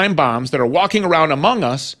ticking time bombs that are walking around among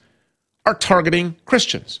us, are targeting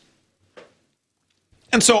Christians.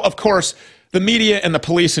 And so, of course, the media and the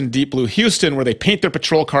police in Deep Blue Houston, where they paint their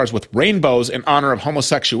patrol cars with rainbows in honor of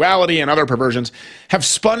homosexuality and other perversions, have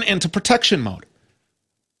spun into protection mode.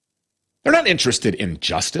 They're not interested in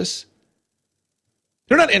justice.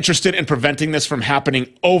 They're not interested in preventing this from happening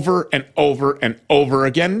over and over and over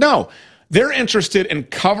again. No, they're interested in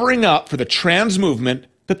covering up for the trans movement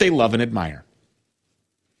that they love and admire.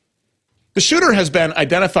 The shooter has been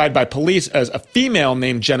identified by police as a female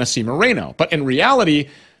named Genesee Moreno, but in reality,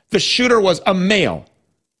 the shooter was a male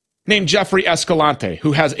named Jeffrey Escalante,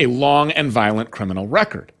 who has a long and violent criminal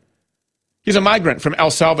record. He's a migrant from El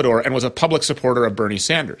Salvador and was a public supporter of Bernie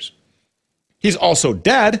Sanders. He's also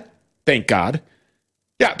dead, thank God.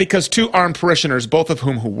 Yeah, because 2 armed parishioners, both of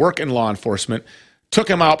whom who work in law enforcement, took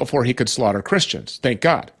him out before he could slaughter Christians, thank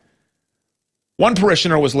God. One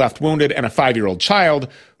parishioner was left wounded, and a 5-year-old child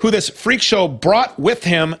who this freak show brought with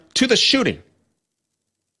him to the shooting.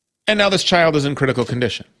 And now this child is in critical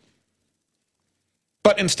condition.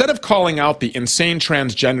 But instead of calling out the insane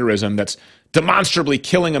transgenderism that's demonstrably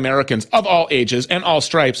killing Americans of all ages and all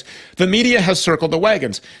stripes, the media has circled the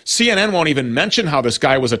wagons. CNN won't even mention how this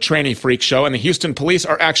guy was a tranny freak show, and the Houston police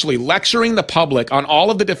are actually lecturing the public on all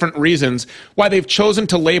of the different reasons why they've chosen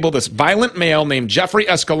to label this violent male named Jeffrey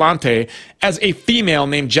Escalante as a female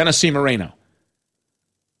named Genesee Moreno.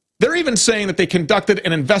 They're even saying that they conducted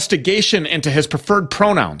an investigation into his preferred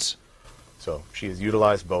pronouns. So she has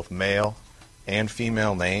utilized both male and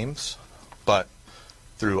female names, but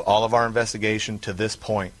through all of our investigation to this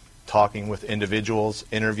point, talking with individuals,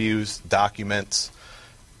 interviews, documents,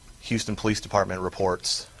 Houston Police Department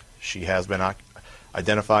reports, she has been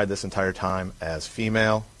identified this entire time as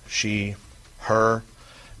female, she, her,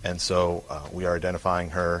 and so we are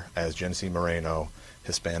identifying her as Genesee Moreno,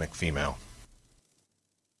 Hispanic female.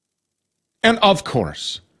 And of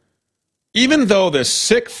course, even though this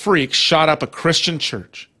sick freak shot up a Christian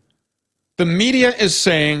church, the media is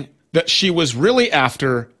saying that she was really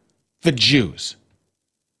after the Jews.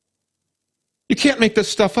 You can't make this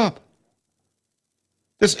stuff up.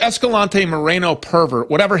 This Escalante Moreno pervert,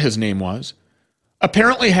 whatever his name was,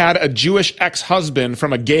 apparently had a Jewish ex-husband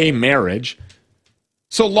from a gay marriage.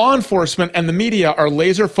 So law enforcement and the media are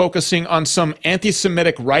laser focusing on some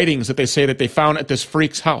anti-Semitic writings that they say that they found at this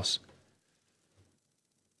freak's house.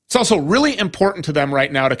 It's also really important to them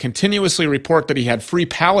right now to continuously report that he had Free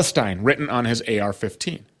Palestine written on his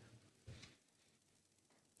AR-15.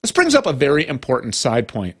 This brings up a very important side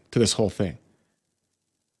point to this whole thing.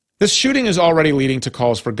 This shooting is already leading to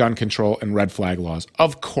calls for gun control and red flag laws.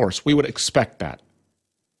 Of course, we would expect that.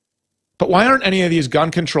 But why aren't any of these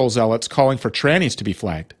gun control zealots calling for trannies to be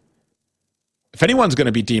flagged? If anyone's going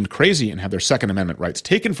to be deemed crazy and have their Second Amendment rights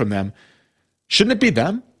taken from them, shouldn't it be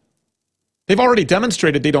them? They've already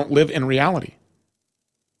demonstrated they don't live in reality.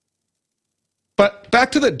 But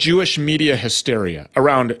back to the Jewish media hysteria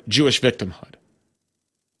around Jewish victimhood.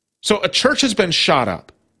 So a church has been shot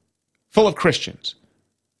up, full of Christians,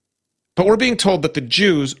 but we're being told that the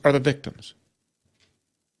Jews are the victims.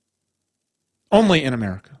 Only in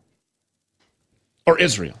America. Or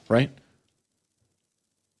Israel, right?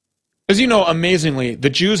 As you know, amazingly, the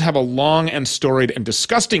Jews have a long and storied and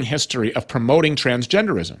disgusting history of promoting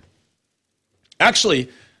transgenderism. Actually,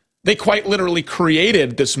 they quite literally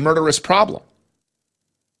created this murderous problem.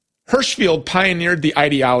 Hirschfeld pioneered the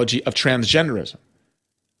ideology of transgenderism,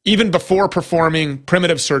 even before performing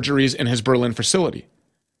primitive surgeries in his Berlin facility.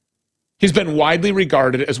 He's been widely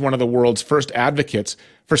regarded as one of the world's first advocates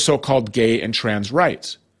for so-called gay and trans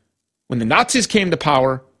rights. When the Nazis came to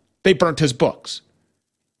power, they burnt his books.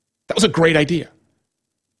 That was a great idea.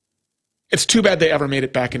 It's too bad they ever made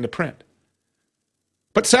it back into print.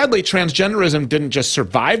 But sadly, transgenderism didn't just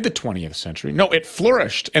survive the 20th century. No, it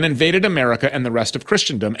flourished and invaded America and the rest of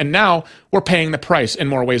Christendom, and now we're paying the price in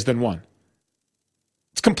more ways than one.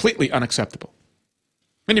 It's completely unacceptable.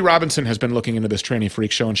 Mindy Robinson has been looking into this tranny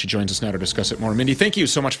freak show, and she joins us now to discuss it more. Mindy, thank you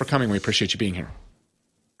so much for coming. We appreciate you being here.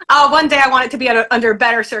 One day I want it to be under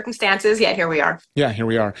better circumstances. Yeah, here we are. Yeah, here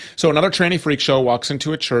we are. So another tranny freak show walks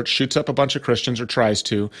into a church, shoots up a bunch of Christians, or tries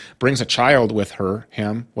to, brings a child with her,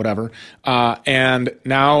 him, whatever. And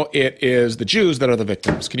now it is the Jews that are the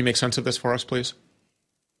victims. Can you make sense of this for us, please?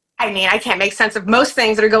 I mean, I can't make sense of most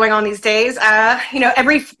things that are going on these days.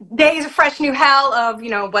 Every day is a fresh new hell of,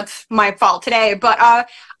 what's my fault today. But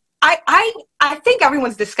I think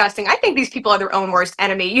everyone's disgusting. I think these people are their own worst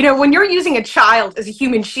enemy. When you're using a child as a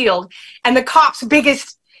human shield and the cop's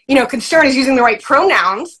biggest, concern is using the right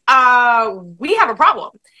pronouns, we have a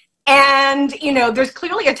problem. And, there's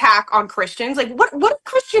clearly attack on Christians. Like, what do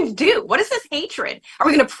Christians do? What is this hatred? Are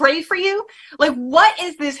we going to pray for you? Like, what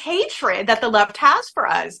is this hatred that the left has for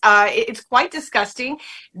us? It's quite disgusting.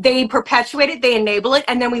 They perpetuate it, they enable it,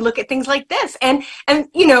 and then we look at things like this. And I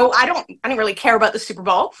don't really care about the Super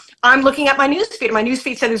Bowl. I'm looking at my newsfeed. My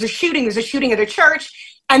newsfeed said there's a shooting at a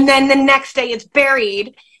church, and then the next day it's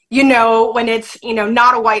buried when it's,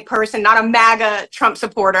 not a white person, not a MAGA Trump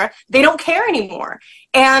supporter. They don't care anymore.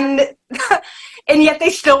 And and yet they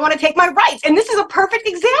still want to take my rights. And this is a perfect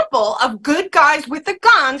example of good guys with a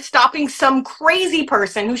gun stopping some crazy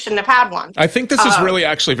person who shouldn't have had one. I think this is really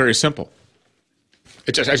actually very simple.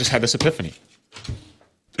 I just had this epiphany.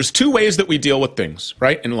 There's two ways that we deal with things,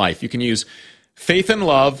 right, in life. You can use faith and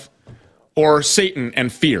love, or Satan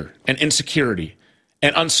and fear and insecurity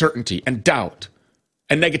and uncertainty and doubt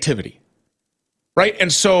and negativity, right?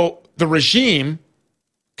 And so the regime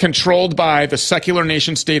controlled by the secular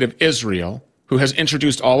nation state of Israel, who has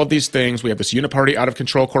introduced all of these things, we have this uniparty,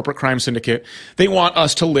 out-of-control corporate crime syndicate, they want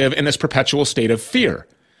us to live in this perpetual state of fear.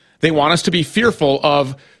 They want us to be fearful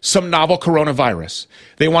of some novel coronavirus.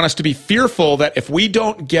 They want us to be fearful that if we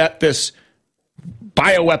don't get this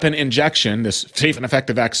bioweapon injection, this safe and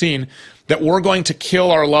effective vaccine, that we're going to kill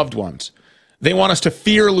our loved ones. They want us to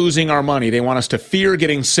fear losing our money. They want us to fear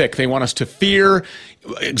getting sick. They want us to fear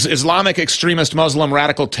Islamic extremist Muslim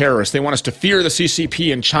radical terrorists. They want us to fear the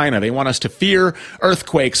CCP in China. They want us to fear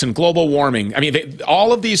earthquakes and global warming. I mean,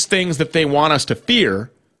 all of these things that they want us to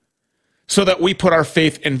fear so that we put our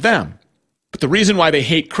faith in them. But the reason why they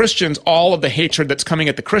hate Christians, all of the hatred that's coming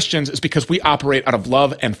at the Christians, is because we operate out of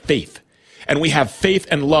love and faith. And we have faith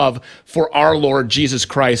and love for our Lord Jesus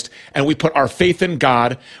Christ. And we put our faith in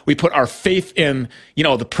God. We put our faith in,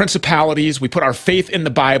 the principalities. We put our faith in the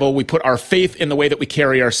Bible. We put our faith in the way that we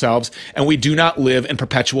carry ourselves. And we do not live in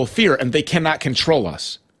perpetual fear. And they cannot control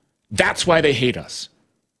us. That's why they hate us.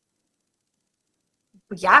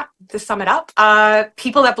 Yeah, to sum it up,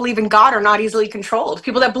 people that believe in God are not easily controlled.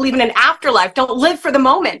 People that believe in an afterlife don't live for the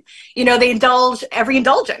moment. They indulge every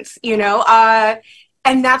indulgence,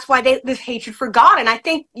 and that's why this hatred for God. And I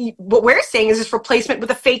think what we're saying is this replacement with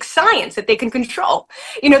a fake science that they can control.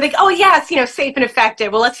 It's, safe and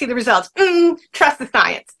effective. Well, let's see the results. Trust the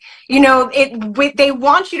science. They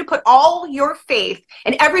want you to put all your faith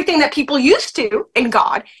and everything that people used to in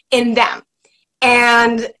God in them.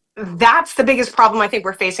 And that's the biggest problem I think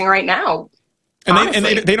we're facing right now. And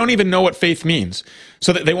they don't even know what faith means.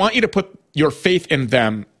 So that they want you to put your faith in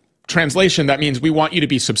them. Translation, that means we want you to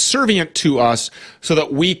be subservient to us so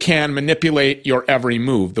that we can manipulate your every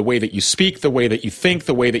move, the way that you speak, the way that you think,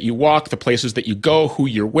 the way that you walk, the places that you go, who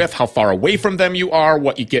you're with, how far away from them you are,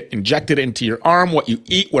 what you get injected into your arm, what you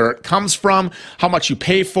eat, where it comes from, how much you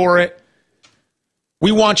pay for it.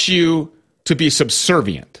 We want you to be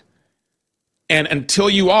subservient. And until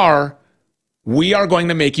you are, we are going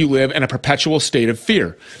to make you live in a perpetual state of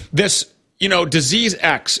fear. This, disease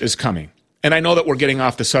X is coming. And I know that we're getting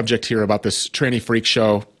off the subject here about this tranny freak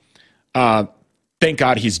show. Thank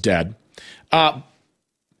God he's dead. I'll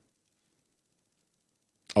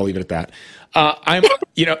leave it at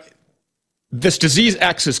that. This disease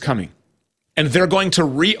X is coming. And they're going to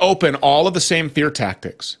reopen all of the same fear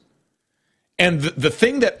tactics. And the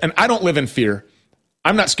thing and I don't live in fear.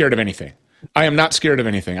 I'm not scared of anything. I am not scared of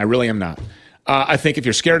anything. I really am not. I think if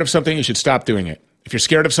you're scared of something, you should stop doing it. If you're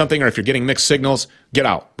scared of something or if you're getting mixed signals, get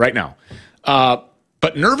out right now.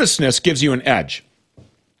 But nervousness gives you an edge.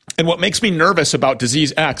 And what makes me nervous about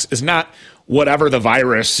disease X is not whatever the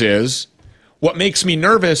virus is. What makes me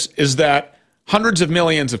nervous is that hundreds of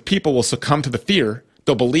millions of people will succumb to the fear.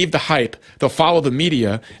 They'll believe the hype. They'll follow the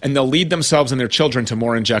media, and they'll lead themselves and their children to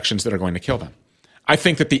more injections that are going to kill them. I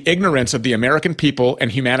think that the ignorance of the American people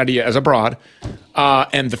and humanity as abroad,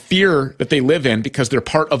 and the fear that they live in because they're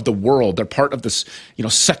part of the world, they're part of this,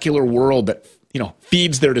 secular world that,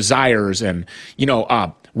 feeds their desires and,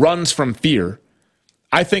 runs from fear.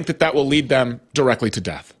 I think that will lead them directly to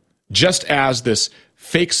death, just as this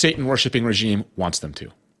fake Satan worshiping regime wants them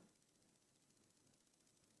to.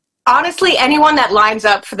 Honestly, anyone that lines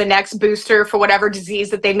up for the next booster for whatever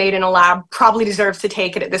disease that they made in a lab probably deserves to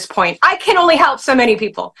take it at this point. I can only help so many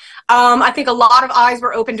people. I think a lot of eyes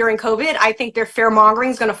were open during COVID. I think their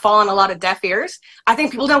fear-mongering is going to fall on a lot of deaf ears. I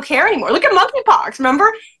think people don't care anymore. Look at monkeypox, remember?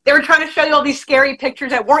 They were trying to show you all these scary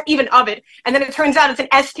pictures that weren't even of it, and then it turns out it's an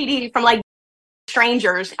STD from,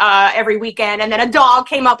 strangers every weekend, and then a dog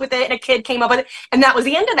came up with it, and a kid came up with it, and that was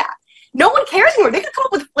the end of that. No one cares anymore. They could come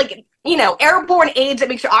up with airborne AIDS that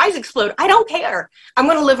makes your eyes explode. I don't care. I'm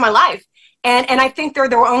going to live my life. And I think they're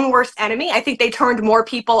their own worst enemy. I think they turned more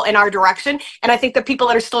people in our direction. And I think the people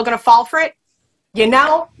that are still going to fall for it,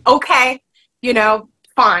 okay,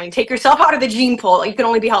 fine. Take yourself out of the gene pool. You can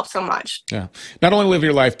only be helped so much. Yeah. Not only live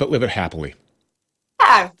your life, but live it happily.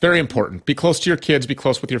 Yeah. Very important. Be close to your kids. Be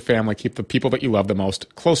close with your family. Keep the people that you love the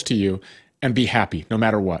most close to you. And be happy no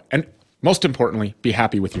matter what. And most importantly, be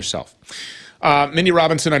happy with yourself. Mindy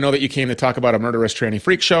Robinson, I know that you came to talk about a murderous tranny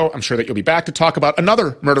freak show. I'm sure that you'll be back to talk about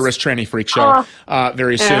another murderous tranny freak show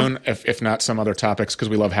very soon, if not some other topics, because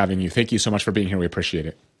we love having you. Thank you so much for being here. We appreciate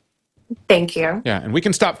it. Thank you. Yeah, and we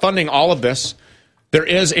can stop funding all of this. There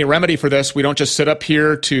is a remedy for this. We don't just sit up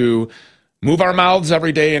here to move our mouths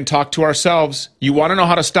every day and talk to ourselves. You want to know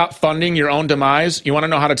how to stop funding your own demise? You want to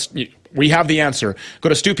know how to... We have the answer. Go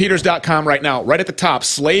to stupeters.com right now. Right at the top,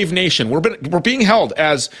 Slave Nation. We're being held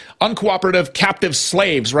as uncooperative, captive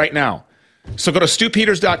slaves right now. So go to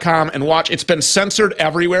stupeters.com and watch. It's been censored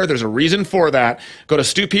everywhere. There's a reason for that. Go to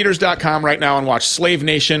stupeters.com right now and watch Slave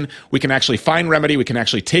Nation. We can actually find remedy. We can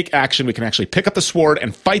actually take action. We can actually pick up the sword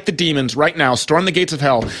and fight the demons right now. Storm the gates of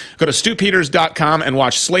hell. Go to stupeters.com and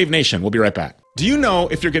watch Slave Nation. We'll be right back. Do you know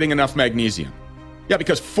if you're getting enough magnesium? Yeah,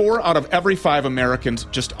 because 4 out of every 5 Americans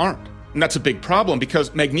just aren't. And that's a big problem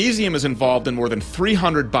because magnesium is involved in more than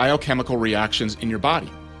 300 biochemical reactions in your body.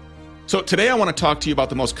 So today I want to talk to you about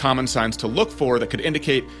the most common signs to look for that could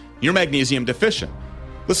indicate you're magnesium deficient.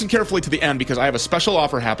 Listen carefully to the end because I have a special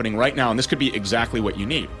offer happening right now, and this could be exactly what you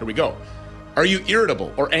need. Here we go. Are you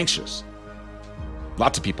irritable or anxious?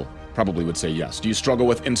 Lots of people probably would say yes. Do you struggle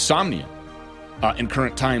with insomnia? In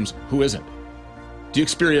current times, who isn't? Do you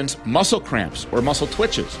experience muscle cramps or muscle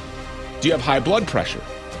twitches? Do you have high blood pressure?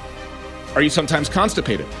 Are you sometimes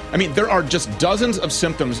constipated? I mean, there are just dozens of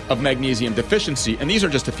symptoms of magnesium deficiency, and these are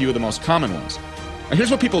just a few of the most common ones. Now, here's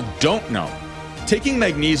what people don't know. Taking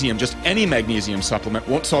magnesium, just any magnesium supplement,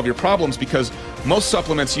 won't solve your problems because most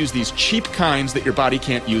supplements use these cheap kinds that your body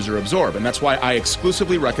can't use or absorb, and that's why I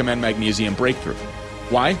exclusively recommend Magnesium Breakthrough.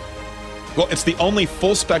 Why? Well, it's the only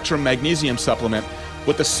full-spectrum magnesium supplement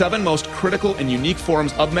with the 7 most critical and unique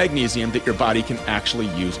forms of magnesium that your body can actually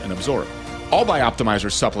use and absorb. All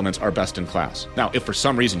Bioptimizer supplements are best in class. Now, if for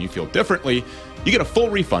some reason you feel differently, you get a full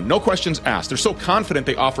refund, no questions asked. They're so confident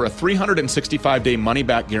they offer a 365-day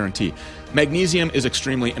money-back guarantee. Magnesium is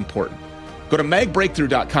extremely important. Go to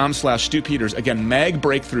magbreakthrough.com/StuPeters. Again,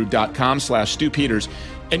 magbreakthrough.com/StuPeters.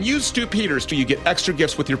 And use Stu Peters so you get extra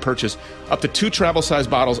gifts with your purchase, up to 2 travel-size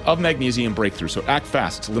bottles of Magnesium Breakthrough. So act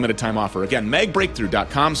fast. It's a limited time offer. Again,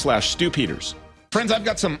 magbreakthrough.com/StuPeters. Friends, I've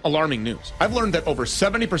got some alarming news. I've learned that over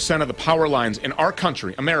 70% of the power lines in our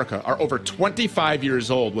country, America, are over 25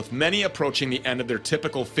 years old, with many approaching the end of their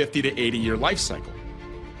typical 50 to 80-year life cycle.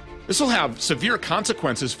 This will have severe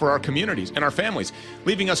consequences for our communities and our families,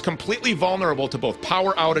 leaving us completely vulnerable to both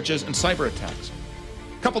power outages and cyber attacks.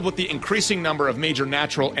 Coupled with the increasing number of major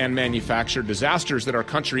natural and manufactured disasters that our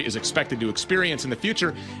country is expected to experience in the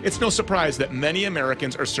future, it's no surprise that many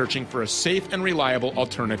Americans are searching for a safe and reliable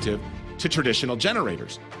alternative to traditional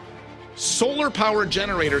generators. Solar-powered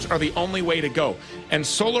generators are the only way to go, and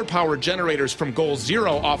solar-powered generators from Goal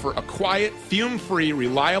Zero offer a quiet, fume-free,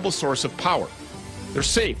 reliable source of power. They're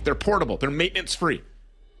safe, they're portable, they're maintenance-free.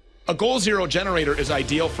 A Goal Zero generator is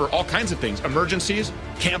ideal for all kinds of things: emergencies,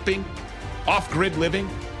 camping, off-grid living.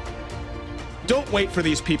 Don't wait for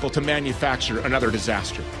these people to manufacture another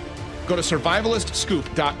disaster. Go to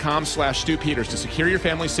survivalistscoop.com/StuPeters to secure your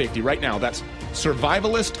family's safety right now. That's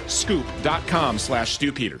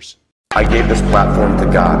survivalistscoop.com/StuPeters. I gave this platform to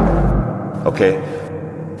God, okay?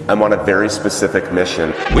 I'm on a very specific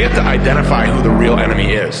mission. We have to identify who the real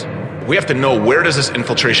enemy is. We have to know, where does this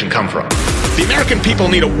infiltration come from? The American people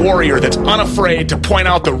need a warrior that's unafraid to point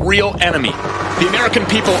out the real enemy. The American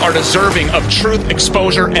people are deserving of truth,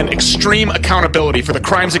 exposure, and extreme accountability for the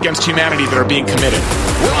crimes against humanity that are being committed.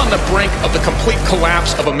 We're on the brink of the complete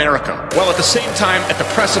collapse of America, while at the same time at the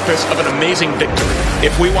precipice of an amazing victory.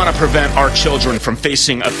 If we want to prevent our children from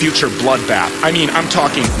facing a future bloodbath, I mean, I'm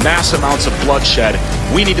talking mass amounts of bloodshed,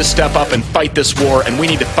 we need to step up and fight this war, and we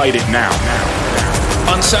need to fight it now.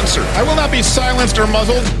 Uncensored. I will not be silenced or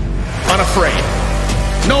muzzled. Unafraid.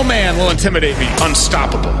 No man will intimidate me.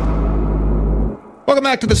 Unstoppable. Welcome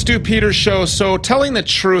back to the Stu Peters Show. So, telling the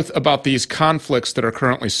truth about these conflicts that are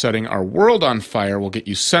currently setting our world on fire will get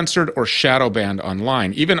you censored or shadow banned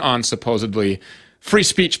online, even on supposedly free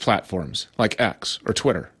speech platforms like X or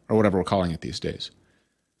Twitter or whatever we're calling it these days.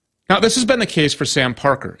 Now, this has been the case for Sam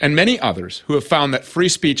Parker and many others who have found that free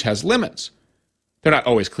speech has limits. They're not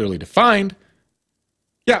always clearly defined.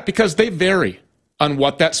 Yeah, because they vary on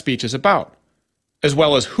what that speech is about, as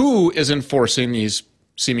well as who is enforcing these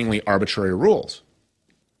seemingly arbitrary rules.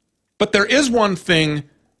 But there is one thing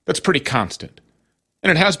that's pretty constant,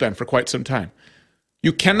 and it has been for quite some time.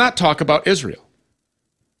 You cannot talk about Israel.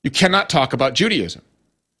 You cannot talk about Judaism.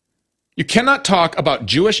 You cannot talk about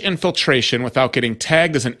Jewish infiltration without getting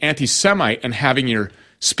tagged as an anti-Semite and having your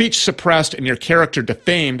speech suppressed and your character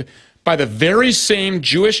defamed by the very same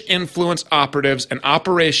Jewish influence operatives and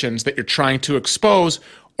operations that you're trying to expose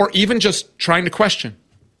or even just trying to question.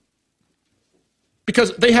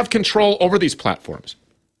 Because they have control over these platforms.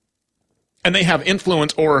 And they have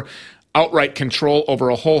influence or outright control over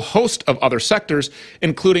a whole host of other sectors,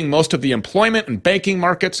 including most of the employment and banking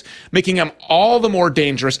markets, making them all the more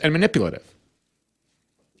dangerous and manipulative.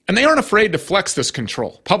 And they aren't afraid to flex this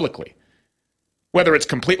control publicly, whether it's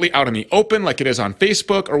completely out in the open like it is on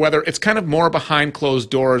Facebook, or whether it's kind of more behind closed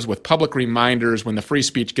doors with public reminders when the free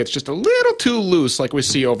speech gets just a little too loose like we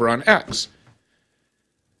see over on X.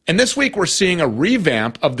 And this week we're seeing a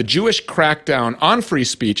revamp of the Jewish crackdown on free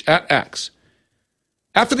speech at X.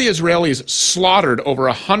 After the Israelis slaughtered over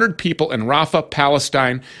 100 people in Rafah,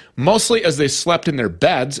 Palestine, mostly as they slept in their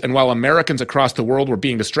beds, and while Americans across the world were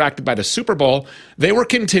being distracted by the Super Bowl, they were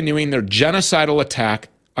continuing their genocidal attack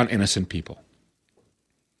on innocent people.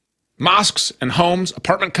 Mosques and homes,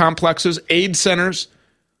 apartment complexes, aid centers,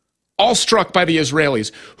 all struck by the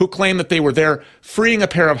Israelis, who claim that they were there freeing a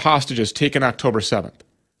pair of hostages taken October 7th.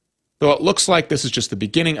 Though it looks like this is just the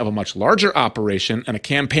beginning of a much larger operation and a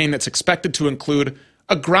campaign that's expected to include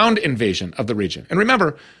a ground invasion of the region. And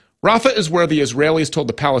remember, Rafah is where the Israelis told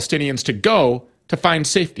the Palestinians to go to find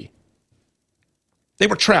safety. They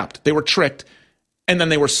were trapped, they were tricked, and then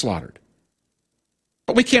they were slaughtered.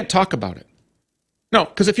 But we can't talk about it. No,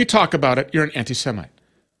 because if you talk about it, you're an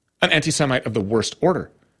anti-Semite of the worst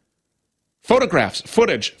order. Photographs,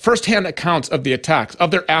 footage, first-hand accounts of the attacks,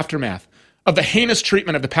 of their aftermath, of the heinous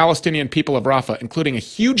treatment of the Palestinian people of Rafah, including a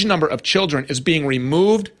huge number of children, is being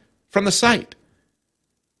removed from the site.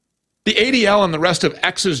 The ADL and the rest of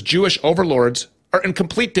X's Jewish overlords are in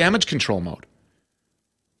complete damage control mode.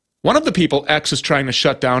 One of the people X is trying to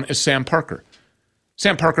shut down is Sam Parker.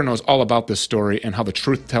 Sam Parker knows all about this story and how the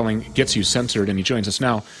truth-telling gets you censored, and he joins us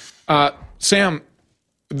now. Sam,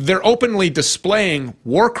 they're openly displaying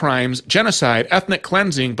war crimes, genocide, ethnic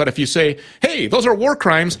cleansing, but if you say, hey, those are war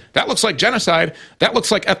crimes, that looks like genocide, that looks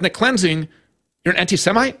like ethnic cleansing, you're an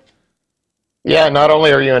anti-Semite? Yeah, not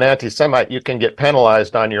only are you an anti-Semite, you can get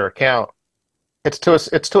penalized on your account. It's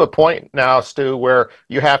to a point now, Stu, where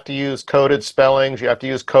you have to use coded spellings, you have to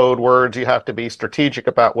use code words, you have to be strategic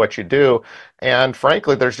about what you do. And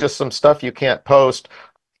frankly, there's just some stuff you can't post.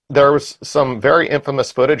 There was some very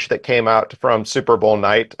infamous footage that came out from Super Bowl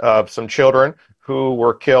night of some children who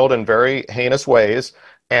were killed in very heinous ways,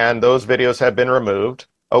 and those videos have been removed.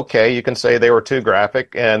 Okay, you can say they were too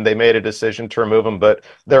graphic and they made a decision to remove them, but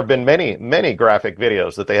there have been many, many graphic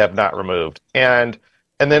videos that they have not removed. And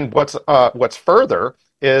then what's further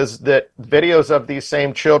is that videos of these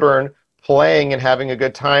same children playing and having a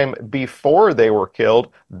good time before they were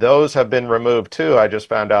killed, those have been removed too, I just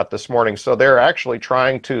found out this morning. So they're actually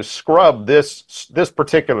trying to scrub this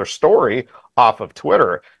particular story off of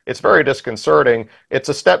Twitter. It's very disconcerting. It's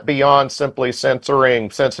a step beyond simply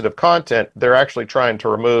censoring sensitive content. They're actually trying to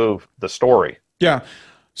remove the story. Yeah.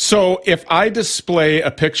 So if I display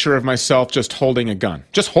a picture of myself just holding a gun,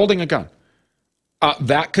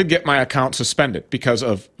 that could get my account suspended because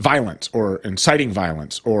of violence or inciting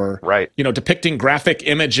violence or depicting graphic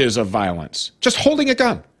images of violence. Just holding a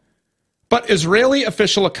gun. But Israeli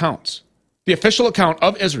official accounts, the official account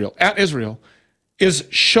of Israel, at Israel, is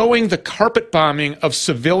showing the carpet bombing of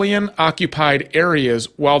civilian-occupied areas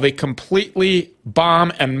while they completely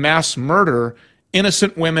bomb and mass murder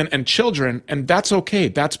innocent women and children, and that's okay.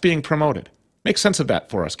 That's being promoted. Make sense of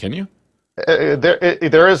that for us, can you?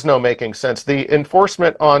 There is no making sense. The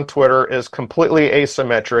enforcement on Twitter is completely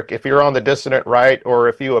asymmetric. If you're on the dissident right, or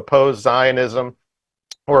if you oppose Zionism,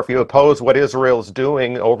 or if you oppose what Israel's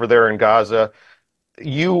doing over there in Gaza,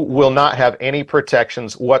 you will not have any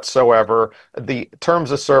protections whatsoever. The terms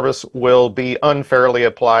of service will be unfairly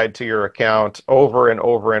applied to your account over and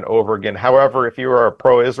over and over again. However, if you are a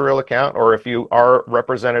pro-Israel account or if you are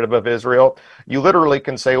representative of Israel, you literally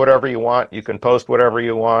can say whatever you want. You can post whatever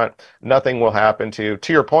you want. Nothing will happen to you.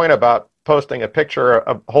 To your point about posting a picture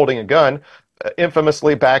of holding a gun,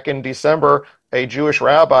 infamously back in December, a Jewish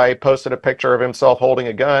rabbi posted a picture of himself holding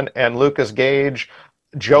a gun, and Lucas Gage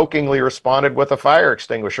jokingly responded with a fire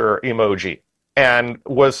extinguisher emoji and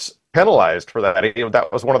was penalized for that.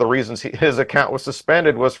 That was one of the reasons his account was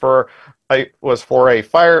suspended, was for a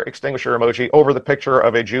fire extinguisher emoji over the picture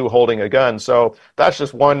of a Jew holding a gun. So that's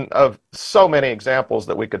just one of so many examples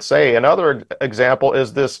that we could say. Another example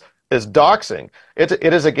is doxing.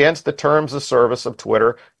 It is against the terms of service of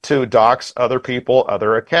Twitter to dox other people,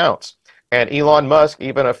 other accounts. And Elon Musk,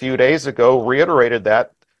 even a few days ago, reiterated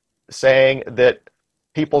that, saying that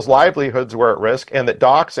people's livelihoods were at risk and that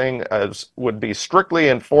doxing would be strictly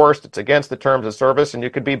enforced. It's against the terms of service, and you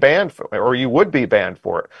could be banned for, or you would be banned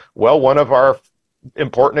for it. Well, one of our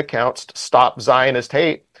important accounts, Stop Zionist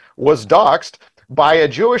Hate, was doxed by a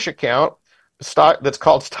Jewish account that's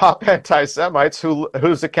called Stop Anti-Semites,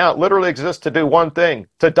 whose account literally exists to do one thing: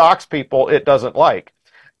 to dox people it doesn't like.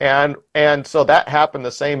 And so that happened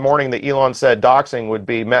the same morning that Elon said doxing would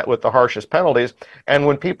be met with the harshest penalties. And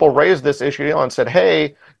when people raised this issue, Elon said,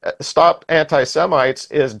 hey, Stop Anti-Semites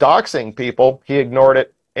is doxing people. He ignored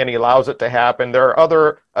it, and he allows it to happen. There are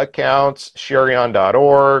other accounts,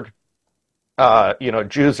 Sharion.org,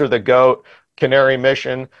 Jews are the Goat,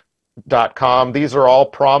 CanaryMission.com. These are all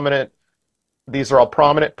prominent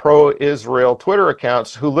pro-Israel Twitter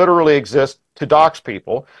accounts who literally exist to dox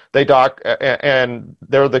people. They dox, and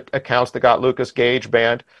they're the accounts that got Lucas Gage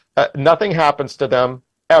banned. Nothing happens to them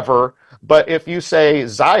ever. But if you say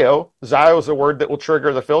Zio is a word that will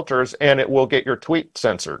trigger the filters, and it will get your tweet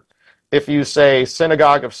censored. If you say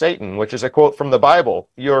Synagogue of Satan, which is a quote from the Bible,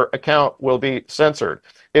 your account will be censored.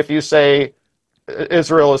 If you say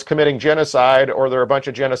Israel is committing genocide, or they're a bunch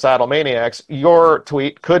of genocidal maniacs, your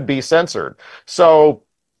tweet could be censored. So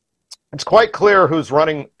it's quite clear who's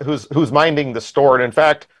minding the store. And in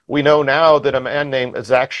fact, we know now that a man named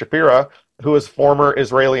Zach Shapira, who is former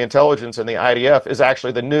Israeli intelligence in the IDF, is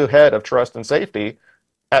actually the new head of trust and safety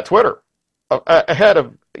at Twitter. Ahead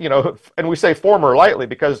of, and we say former lightly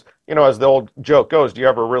because, as the old joke goes, do you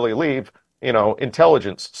ever really leave,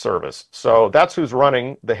 intelligence service? So that's who's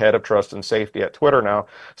running the head of trust and safety at Twitter now.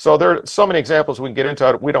 So there are so many examples we can get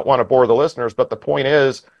into. We don't want to bore the listeners, but the point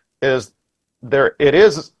is it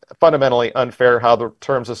is fundamentally unfair how the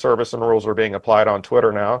terms of service and rules are being applied on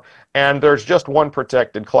Twitter now. And there's just one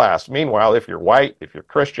protected class. Meanwhile, if you're white, if you're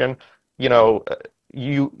Christian,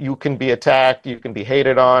 you can be attacked, you can be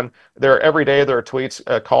hated on. Every day there are tweets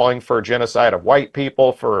calling for genocide of white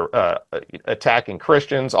people, for attacking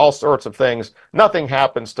Christians, all sorts of things. Nothing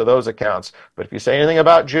happens to those accounts. But if you say anything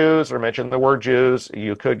about Jews or mention the word Jews,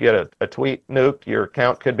 you could get a tweet nuked, your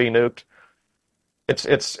account could be nuked.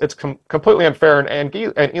 It's completely unfair, and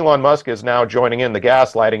Elon Musk is now joining in the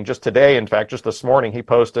gaslighting. Just today, in fact, just this morning, he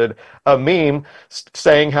posted a meme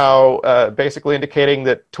saying how basically indicating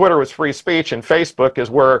that Twitter was free speech and Facebook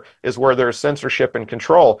is where there's censorship and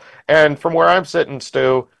control. And from where I'm sitting,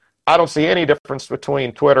 Stu, I don't see any difference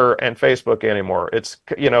between Twitter and Facebook anymore. It's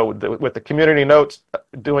with the community notes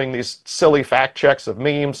doing these silly fact checks of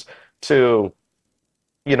memes to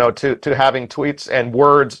having tweets and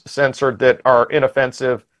words censored that are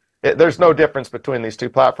inoffensive. There's no difference between these two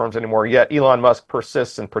platforms anymore, yet Elon Musk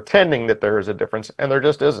persists in pretending that there is a difference, and there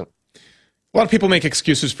just isn't. A lot of people make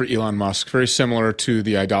excuses for Elon Musk, very similar to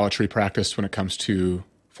the idolatry practiced when it comes to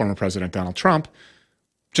former President Donald Trump.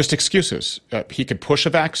 Just excuses. He could push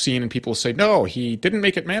a vaccine and people will say, no, he didn't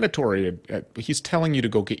make it mandatory. He's telling you to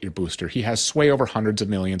go get your booster. He has sway over hundreds of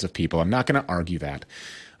millions of people. I'm not going to argue that.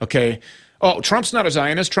 Okay. Oh, Trump's not a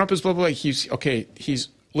Zionist. Trump is blah, blah, blah. He's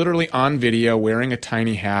literally on video wearing a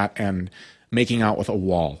tiny hat and making out with a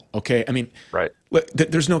wall. Okay. I mean, right.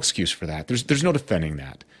 There's no excuse for that. There's no defending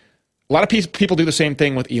that. A lot of people do the same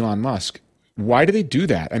thing with Elon Musk. Why do they do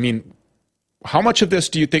that? I mean, how much of this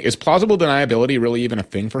do you think is plausible deniability really even a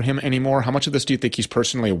thing for him anymore? How much of this do you think he's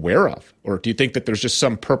personally aware of? Or do you think that there's just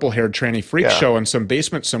some purple-haired tranny freak show in some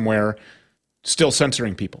basement somewhere still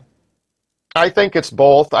censoring people? I think it's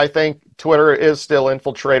both. I think Twitter is still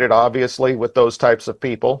infiltrated, obviously, with those types of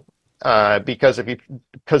people. Because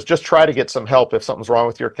just try to get some help if something's wrong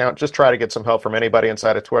with your account. Just try to get some help from anybody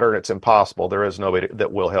inside of Twitter. It's impossible. There is nobody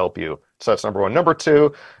that will help you. So that's number one. Number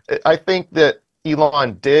two, I think that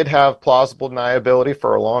Elon did have plausible deniability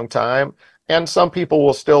for a long time, and some people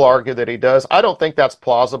will still argue that he does. I don't think that's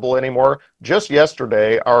plausible anymore. Just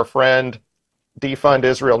yesterday, our friend Defund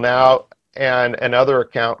Israel Now and another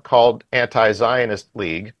account called Anti-Zionist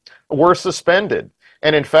League were suspended.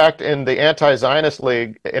 And in fact, in the Anti-Zionist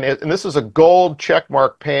League, and this is a gold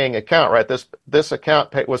checkmark paying account, right? This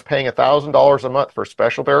account was paying $1,000 a month for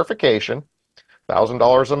special verification,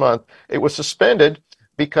 $1,000 a month. It was suspended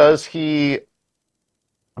because he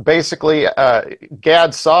basically,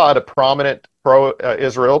 Gad Saad, a prominent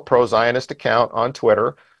pro-Israel, pro-Zionist account on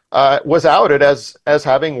Twitter, was outed as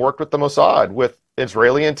having worked with the Mossad, with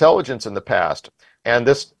Israeli intelligence in the past. And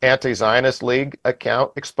this Anti-Zionist League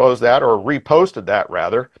account exposed that, or reposted that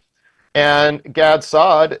rather. And Gad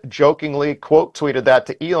Saad jokingly quote tweeted that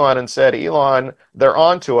to Elon and said, Elon, they're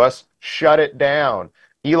on to us, shut it down.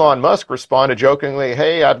 Elon Musk responded jokingly,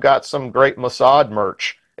 hey, I've got some great Mossad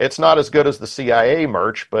merch. It's not as good as the CIA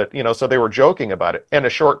merch, but, so they were joking about it. And a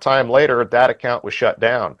short time later, that account was shut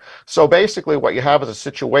down. So basically what you have is a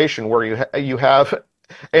situation where you have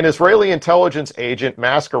an Israeli intelligence agent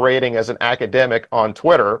masquerading as an academic on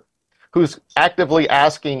Twitter who's actively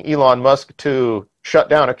asking Elon Musk to shut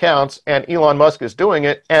down accounts, and Elon Musk is doing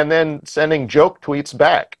it and then sending joke tweets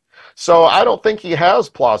back. So I don't think he has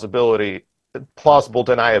plausible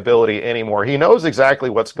deniability anymore. He knows exactly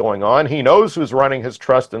what's going on. He knows who's running his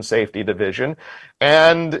trust and safety division,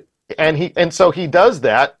 and so he does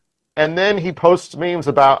that, and then he posts memes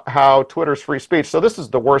about how Twitter's free speech. So this is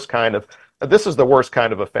the worst kind of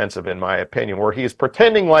offensive, in my opinion, where he's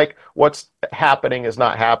pretending like what's happening is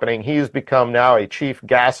not happening. He's become now a chief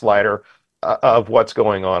gaslighter of what's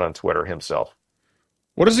going on Twitter himself.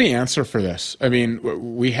 What is the answer for this? I mean,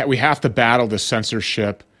 we have to battle the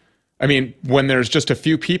censorship. I mean, when there's just a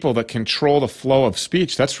few people that control the flow of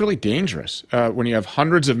speech, that's really dangerous. When you have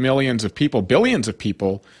hundreds of millions of people, billions of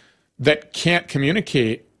people that can't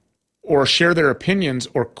communicate or share their opinions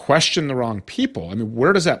or question the wrong people. I mean,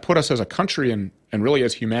 where does that put us as a country and really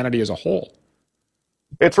as humanity as a whole?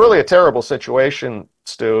 It's really a terrible situation,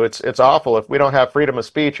 Stu. It's awful. If we don't have freedom of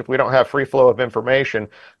speech, if we don't have free flow of information,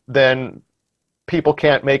 then people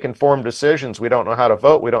can't make informed decisions. We don't know how to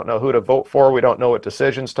vote. We don't know who to vote for. We don't know what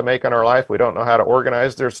decisions to make in our life. We don't know how to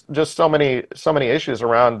organize. There's just so many issues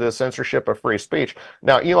around the censorship of free speech.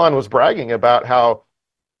 Now, Elon was bragging about how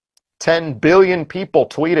 10 billion people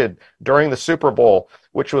tweeted during the Super Bowl,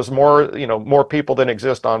 which was more people than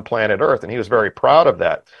exist on planet Earth, and he was very proud of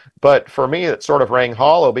that. But for me, it sort of rang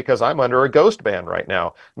hollow because I'm under a ghost ban right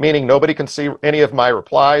now, meaning nobody can see any of my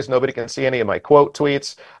replies, nobody can see any of my quote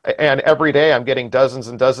tweets, and every day I'm getting dozens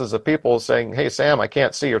and dozens of people saying, "Hey, Sam, I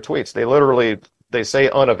can't see your tweets." They say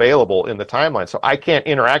unavailable in the timeline. So I can't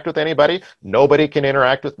interact with anybody. Nobody can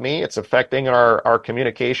interact with me. It's affecting our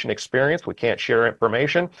communication experience. We can't share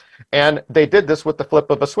information. And they did this with the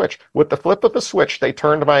flip of a switch. With the flip of a switch, they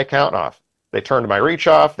turned my account off. They turned my reach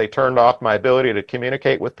off. They turned off my ability to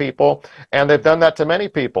communicate with people. And they've done that to many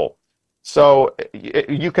people. So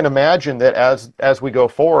you can imagine that as we go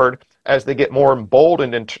forward, as they get more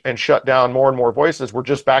emboldened and shut down more and more voices, we're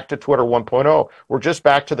just back to Twitter 1.0. We're just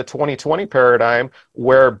back to the 2020 paradigm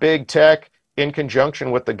where big tech, in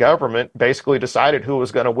conjunction with the government, basically decided who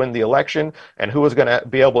was going to win the election and who was going to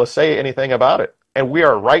be able to say anything about it. And we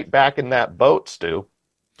are right back in that boat, Stu.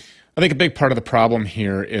 I think a big part of the problem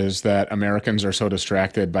here is that Americans are so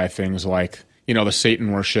distracted by things like, the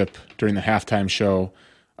Satan worship during the halftime show,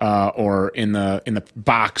 or in the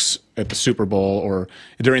box at the Super Bowl, or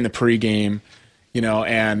during the pregame,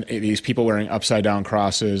 and these people wearing upside down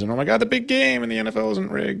crosses, and oh my God, the big game, and the NFL isn't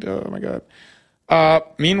rigged. Oh my God.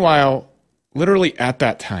 Meanwhile, literally at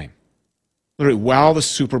that time, while the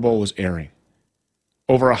Super Bowl was airing,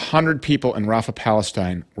 over 100 people in Rafah,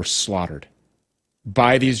 Palestine were slaughtered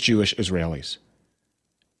by these Jewish Israelis.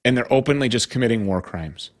 And they're openly just committing war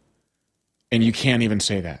crimes. And you can't even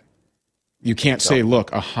say that. You can't say,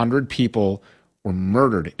 look, 100 people were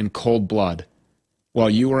murdered in cold blood while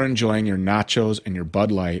you were enjoying your nachos and your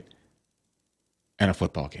Bud Light and a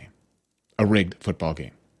football game, a rigged football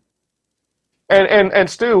game. And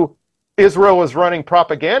Stu, Israel was running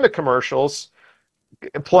propaganda commercials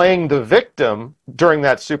playing the victim during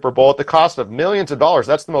that Super Bowl at the cost of millions of dollars.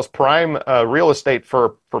 That's the most prime real estate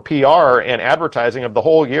for PR and advertising of the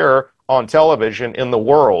whole year on television in the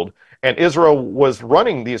world. And Israel was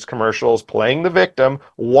running these commercials playing the victim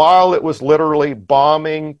while it was literally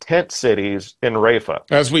bombing tent cities in Rafah.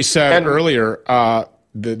 As we said earlier,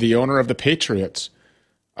 the owner of the Patriots,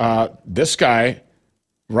 this guy,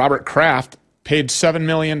 Robert Kraft, paid $7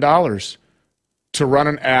 million to run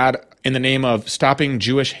an ad in the name of stopping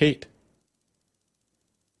Jewish hate.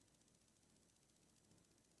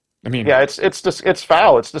 I mean, yeah, it's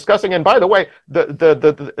foul. It's disgusting. And by the way,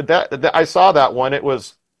 I saw that one. It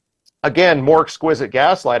was, again, more exquisite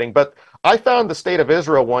gaslighting. But I found the State of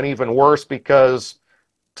Israel one even worse because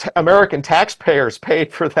American taxpayers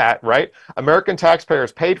paid for that, right? American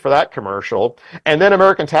taxpayers paid for that commercial, and then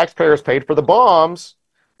American taxpayers paid for the bombs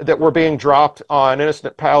that were being dropped on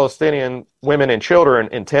innocent Palestinian women and children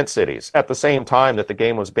in tent cities at the same time that the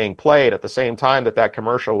game was being played, at the same time that that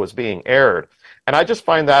commercial was being aired. And I just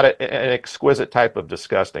find that an exquisite type of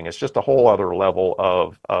disgusting. It's just a whole other level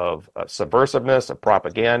of subversiveness, of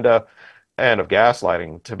propaganda, and of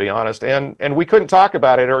gaslighting, to be honest. And we couldn't talk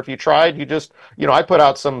about it, or if you tried, I put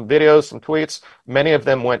out some videos, some tweets. Many of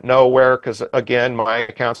them went nowhere because, again, my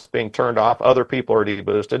account's being turned off. Other people are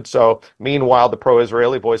deboosted. So meanwhile, the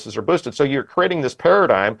pro-Israeli voices are boosted. So you're creating this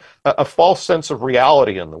paradigm, a false sense of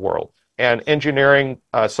reality in the world, and engineering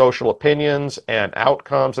social opinions and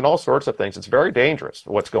outcomes and all sorts of things. It's very dangerous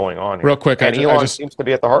what's going on here. Real quick, and Elon seems to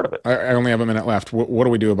be at the heart of it. I only have a minute left. What do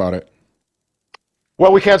we do about it?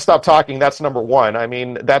 Well, we can't stop talking. That's number one. I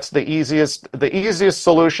mean, that's the easiest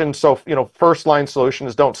solution. So, first line solution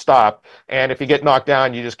is don't stop. And if you get knocked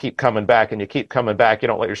down, you just keep coming back, and you keep coming back. You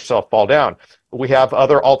don't let yourself fall down. We have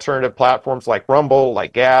other alternative platforms like Rumble,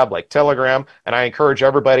 like Gab, like Telegram, and I encourage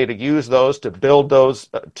everybody to use those to build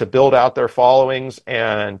out their followings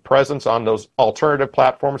and presence on those alternative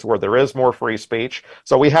platforms where there is more free speech.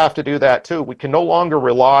 So we have to do that too. We can no longer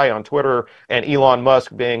rely on Twitter and Elon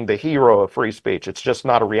Musk being the hero of free speech. It's just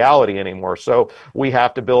not a reality anymore. So we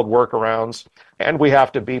have to build workarounds, and we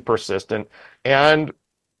have to be persistent. And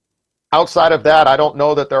outside of that, I don't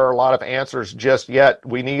know that there are a lot of answers just yet.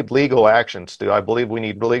 We need legal action, Stu. I believe we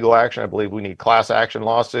need legal action. I believe we need class action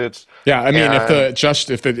lawsuits. Yeah, I mean,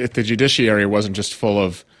 if the judiciary wasn't just full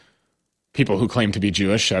of people who claim to be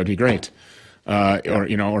Jewish, that would be great.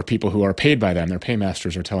 Or people who are paid by them. Their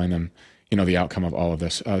paymasters are telling them, the outcome of all of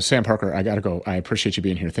this. Sam Parker, I got to go. I appreciate you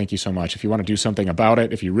being here. Thank you so much. If you want to do something about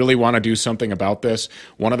it, if you really want to do something about this,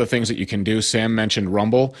 one of the things that you can do, Sam mentioned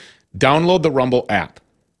Rumble. Download the Rumble app.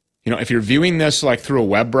 If you're viewing this like through a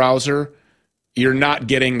web browser, you're not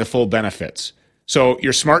getting the full benefits. So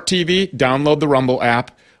your smart TV, download the Rumble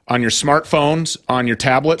app. On your smartphones, on your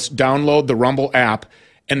tablets, download the Rumble app.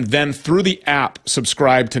 And then through the app,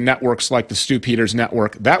 subscribe to networks like the Stu Peters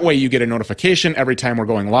Network. That way you get a notification every time we're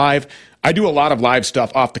going live. I do a lot of live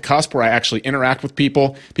stuff off the cusp where I actually interact with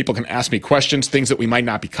people. People can ask me questions, things that we might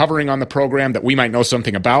not be covering on the program that we might know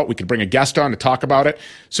something about. We could bring a guest on to talk about it.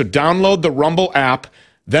 So download the Rumble app.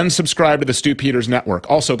 Then subscribe to the Stu Peters Network.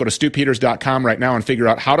 Also, go to stupeters.com right now and figure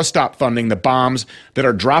out how to stop funding the bombs that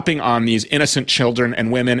are dropping on these innocent children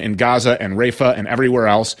and women in Gaza and Rafah and everywhere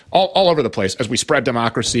else, all over the place, as we spread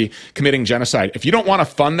democracy, committing genocide. If you don't want to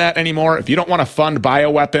fund that anymore, if you don't want to fund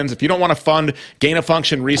bioweapons, if you don't want to fund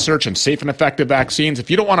gain-of-function research and safe and effective vaccines,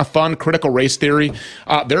 if you don't want to fund critical race theory,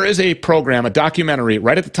 there is a program, a documentary,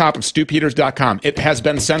 right at the top of stupeters.com. It has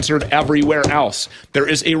been censored everywhere else. There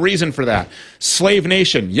is a reason for that. Slave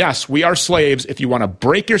Nation. Yes, we are slaves. If you want to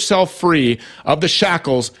break yourself free of the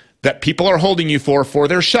shackles that people are holding you for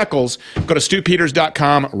their shekels, go to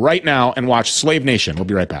stupeters.com right now and watch Slave Nation. We'll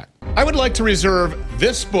be right back. I would like to reserve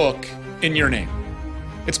this book in your name.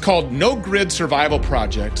 It's called No Grid Survival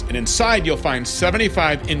Project, and inside you'll find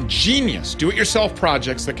 75 ingenious do-it-yourself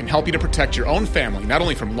projects that can help you to protect your own family, not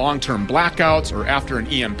only from long-term blackouts or after an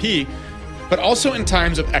EMP, but also in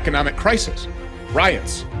times of economic crisis,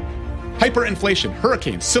 riots, hyperinflation,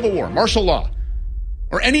 hurricanes, civil war, martial law,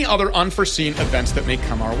 or any other unforeseen events that may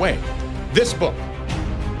come our way. This book,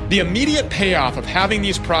 the immediate payoff of having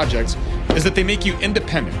these projects is that they make you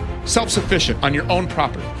independent, self-sufficient on your own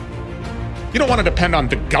property. You don't want to depend on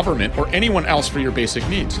the government or anyone else for your basic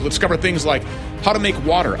needs. You'll discover things like how to make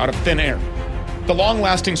water out of thin air, the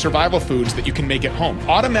long-lasting survival foods that you can make at home,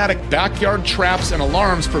 automatic backyard traps and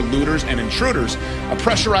alarms for looters and intruders, a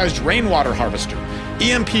pressurized rainwater harvester,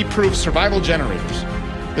 EMP-proof survival generators,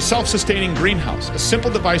 the self-sustaining greenhouse, a simple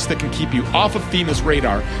device that can keep you off of FEMA's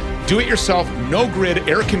radar, do-it-yourself, no-grid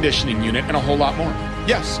air conditioning unit, and a whole lot more.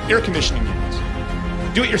 Yes, air conditioning units.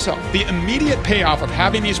 Do it yourself. The immediate payoff of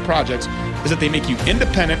having these projects is that they make you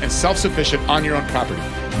independent and self-sufficient on your own property.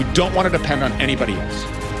 You don't want to depend on anybody else.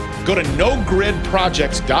 Go to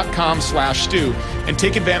nogridprojects.com/Stu and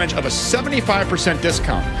take advantage of a 75%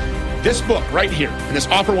 discount. This book right here, and this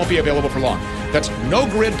offer won't be available for long. That's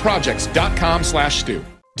nogridprojects.com/Stu.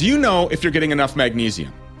 Do you know if you're getting enough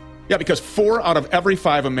magnesium? Yeah, because 4 out of every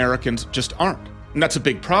 5 Americans just aren't. And that's a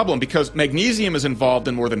big problem because magnesium is involved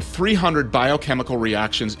in more than 300 biochemical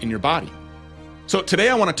reactions in your body. So today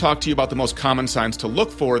I want to talk to you about the most common signs to look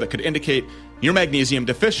for that could indicate you're magnesium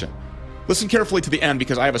deficient. Listen carefully to the end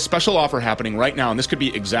because I have a special offer happening right now, and this could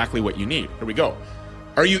be exactly what you need. Here we go.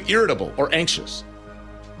 Are you irritable or anxious?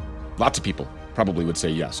 Lots of people probably would say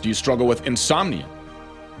yes. Do you struggle with insomnia?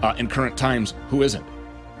 In current times, who isn't?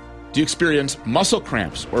 Do you experience muscle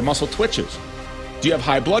cramps or muscle twitches? Do you have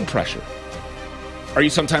high blood pressure? Are you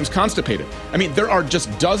sometimes constipated? I mean, there are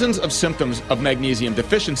just dozens of symptoms of magnesium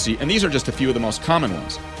deficiency, and these are just a few of the most common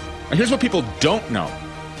ones. And here's what people don't know.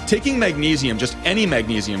 Taking magnesium, just any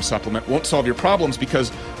magnesium supplement, won't solve your problems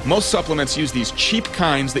because most supplements use these cheap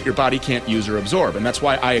kinds that your body can't use or absorb, and that's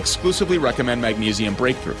why I exclusively recommend Magnesium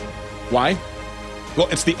Breakthrough. Why? Well,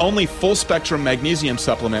 it's the only full-spectrum magnesium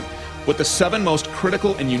supplement with the 7 most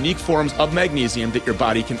critical and unique forms of magnesium that your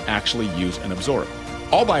body can actually use and absorb.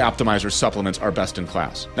 All Bioptimizer supplements are best in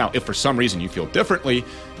class. Now, if for some reason you feel differently,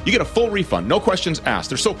 you get a full refund, no questions asked.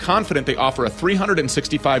 They're so confident they offer a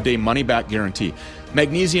 365-day money-back guarantee.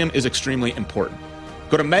 Magnesium is extremely important.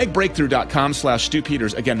 Go to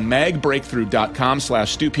magbreakthrough.com/StuPeters. Again,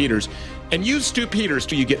 magbreakthrough.com/StuPeters. And use Stu Peters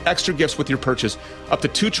so you get extra gifts with your purchase, up to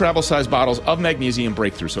 2 travel-sized bottles of Magnesium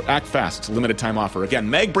Breakthrough. So act fast. It's a limited time offer. Again,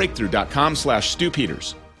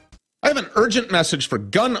 magbreakthrough.com/StuPeters. I have an urgent message for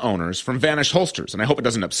gun owners from Vanish Holsters, and I hope it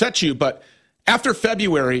doesn't upset you, but after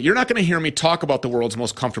February, you're not going to hear me talk about the world's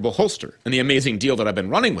most comfortable holster and the amazing deal that I've been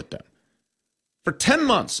running with them. For 10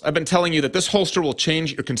 months, I've been telling you that this holster will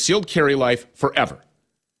change your concealed carry life forever.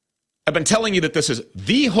 I've been telling you that this is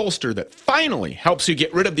the holster that finally helps you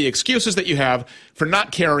get rid of the excuses that you have for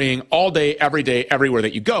not carrying all day, everywhere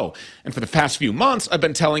that you go. And for the past few months, I've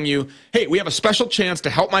been telling you, hey, we have a special chance to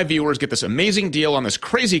help my viewers get this amazing deal on this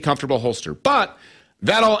crazy comfortable holster. But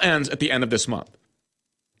that all ends at the end of this month.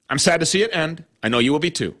 I'm sad to see it end. I know you will be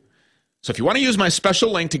too. So if you want to use my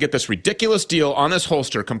special link to get this ridiculous deal on this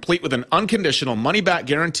holster, complete with an unconditional money-back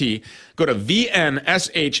guarantee, go to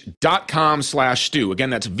vnsh.com/Stu.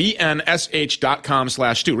 Again, that's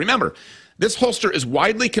vnsh.com/Stu. Remember, this holster is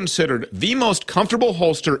widely considered the most comfortable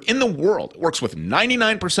holster in the world. It works with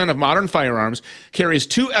 99% of modern firearms, carries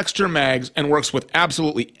 2 extra mags, and works with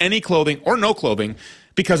absolutely any clothing or no clothing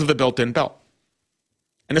because of the built-in belt.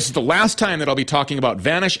 And this is the last time that I'll be talking about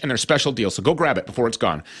Vanish and their special deal, so go grab it before it's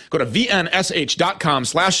gone. Go to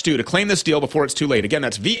vnsh.com/Stu to claim this deal before it's too late. Again,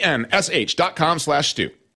 that's vnsh.com/Stu.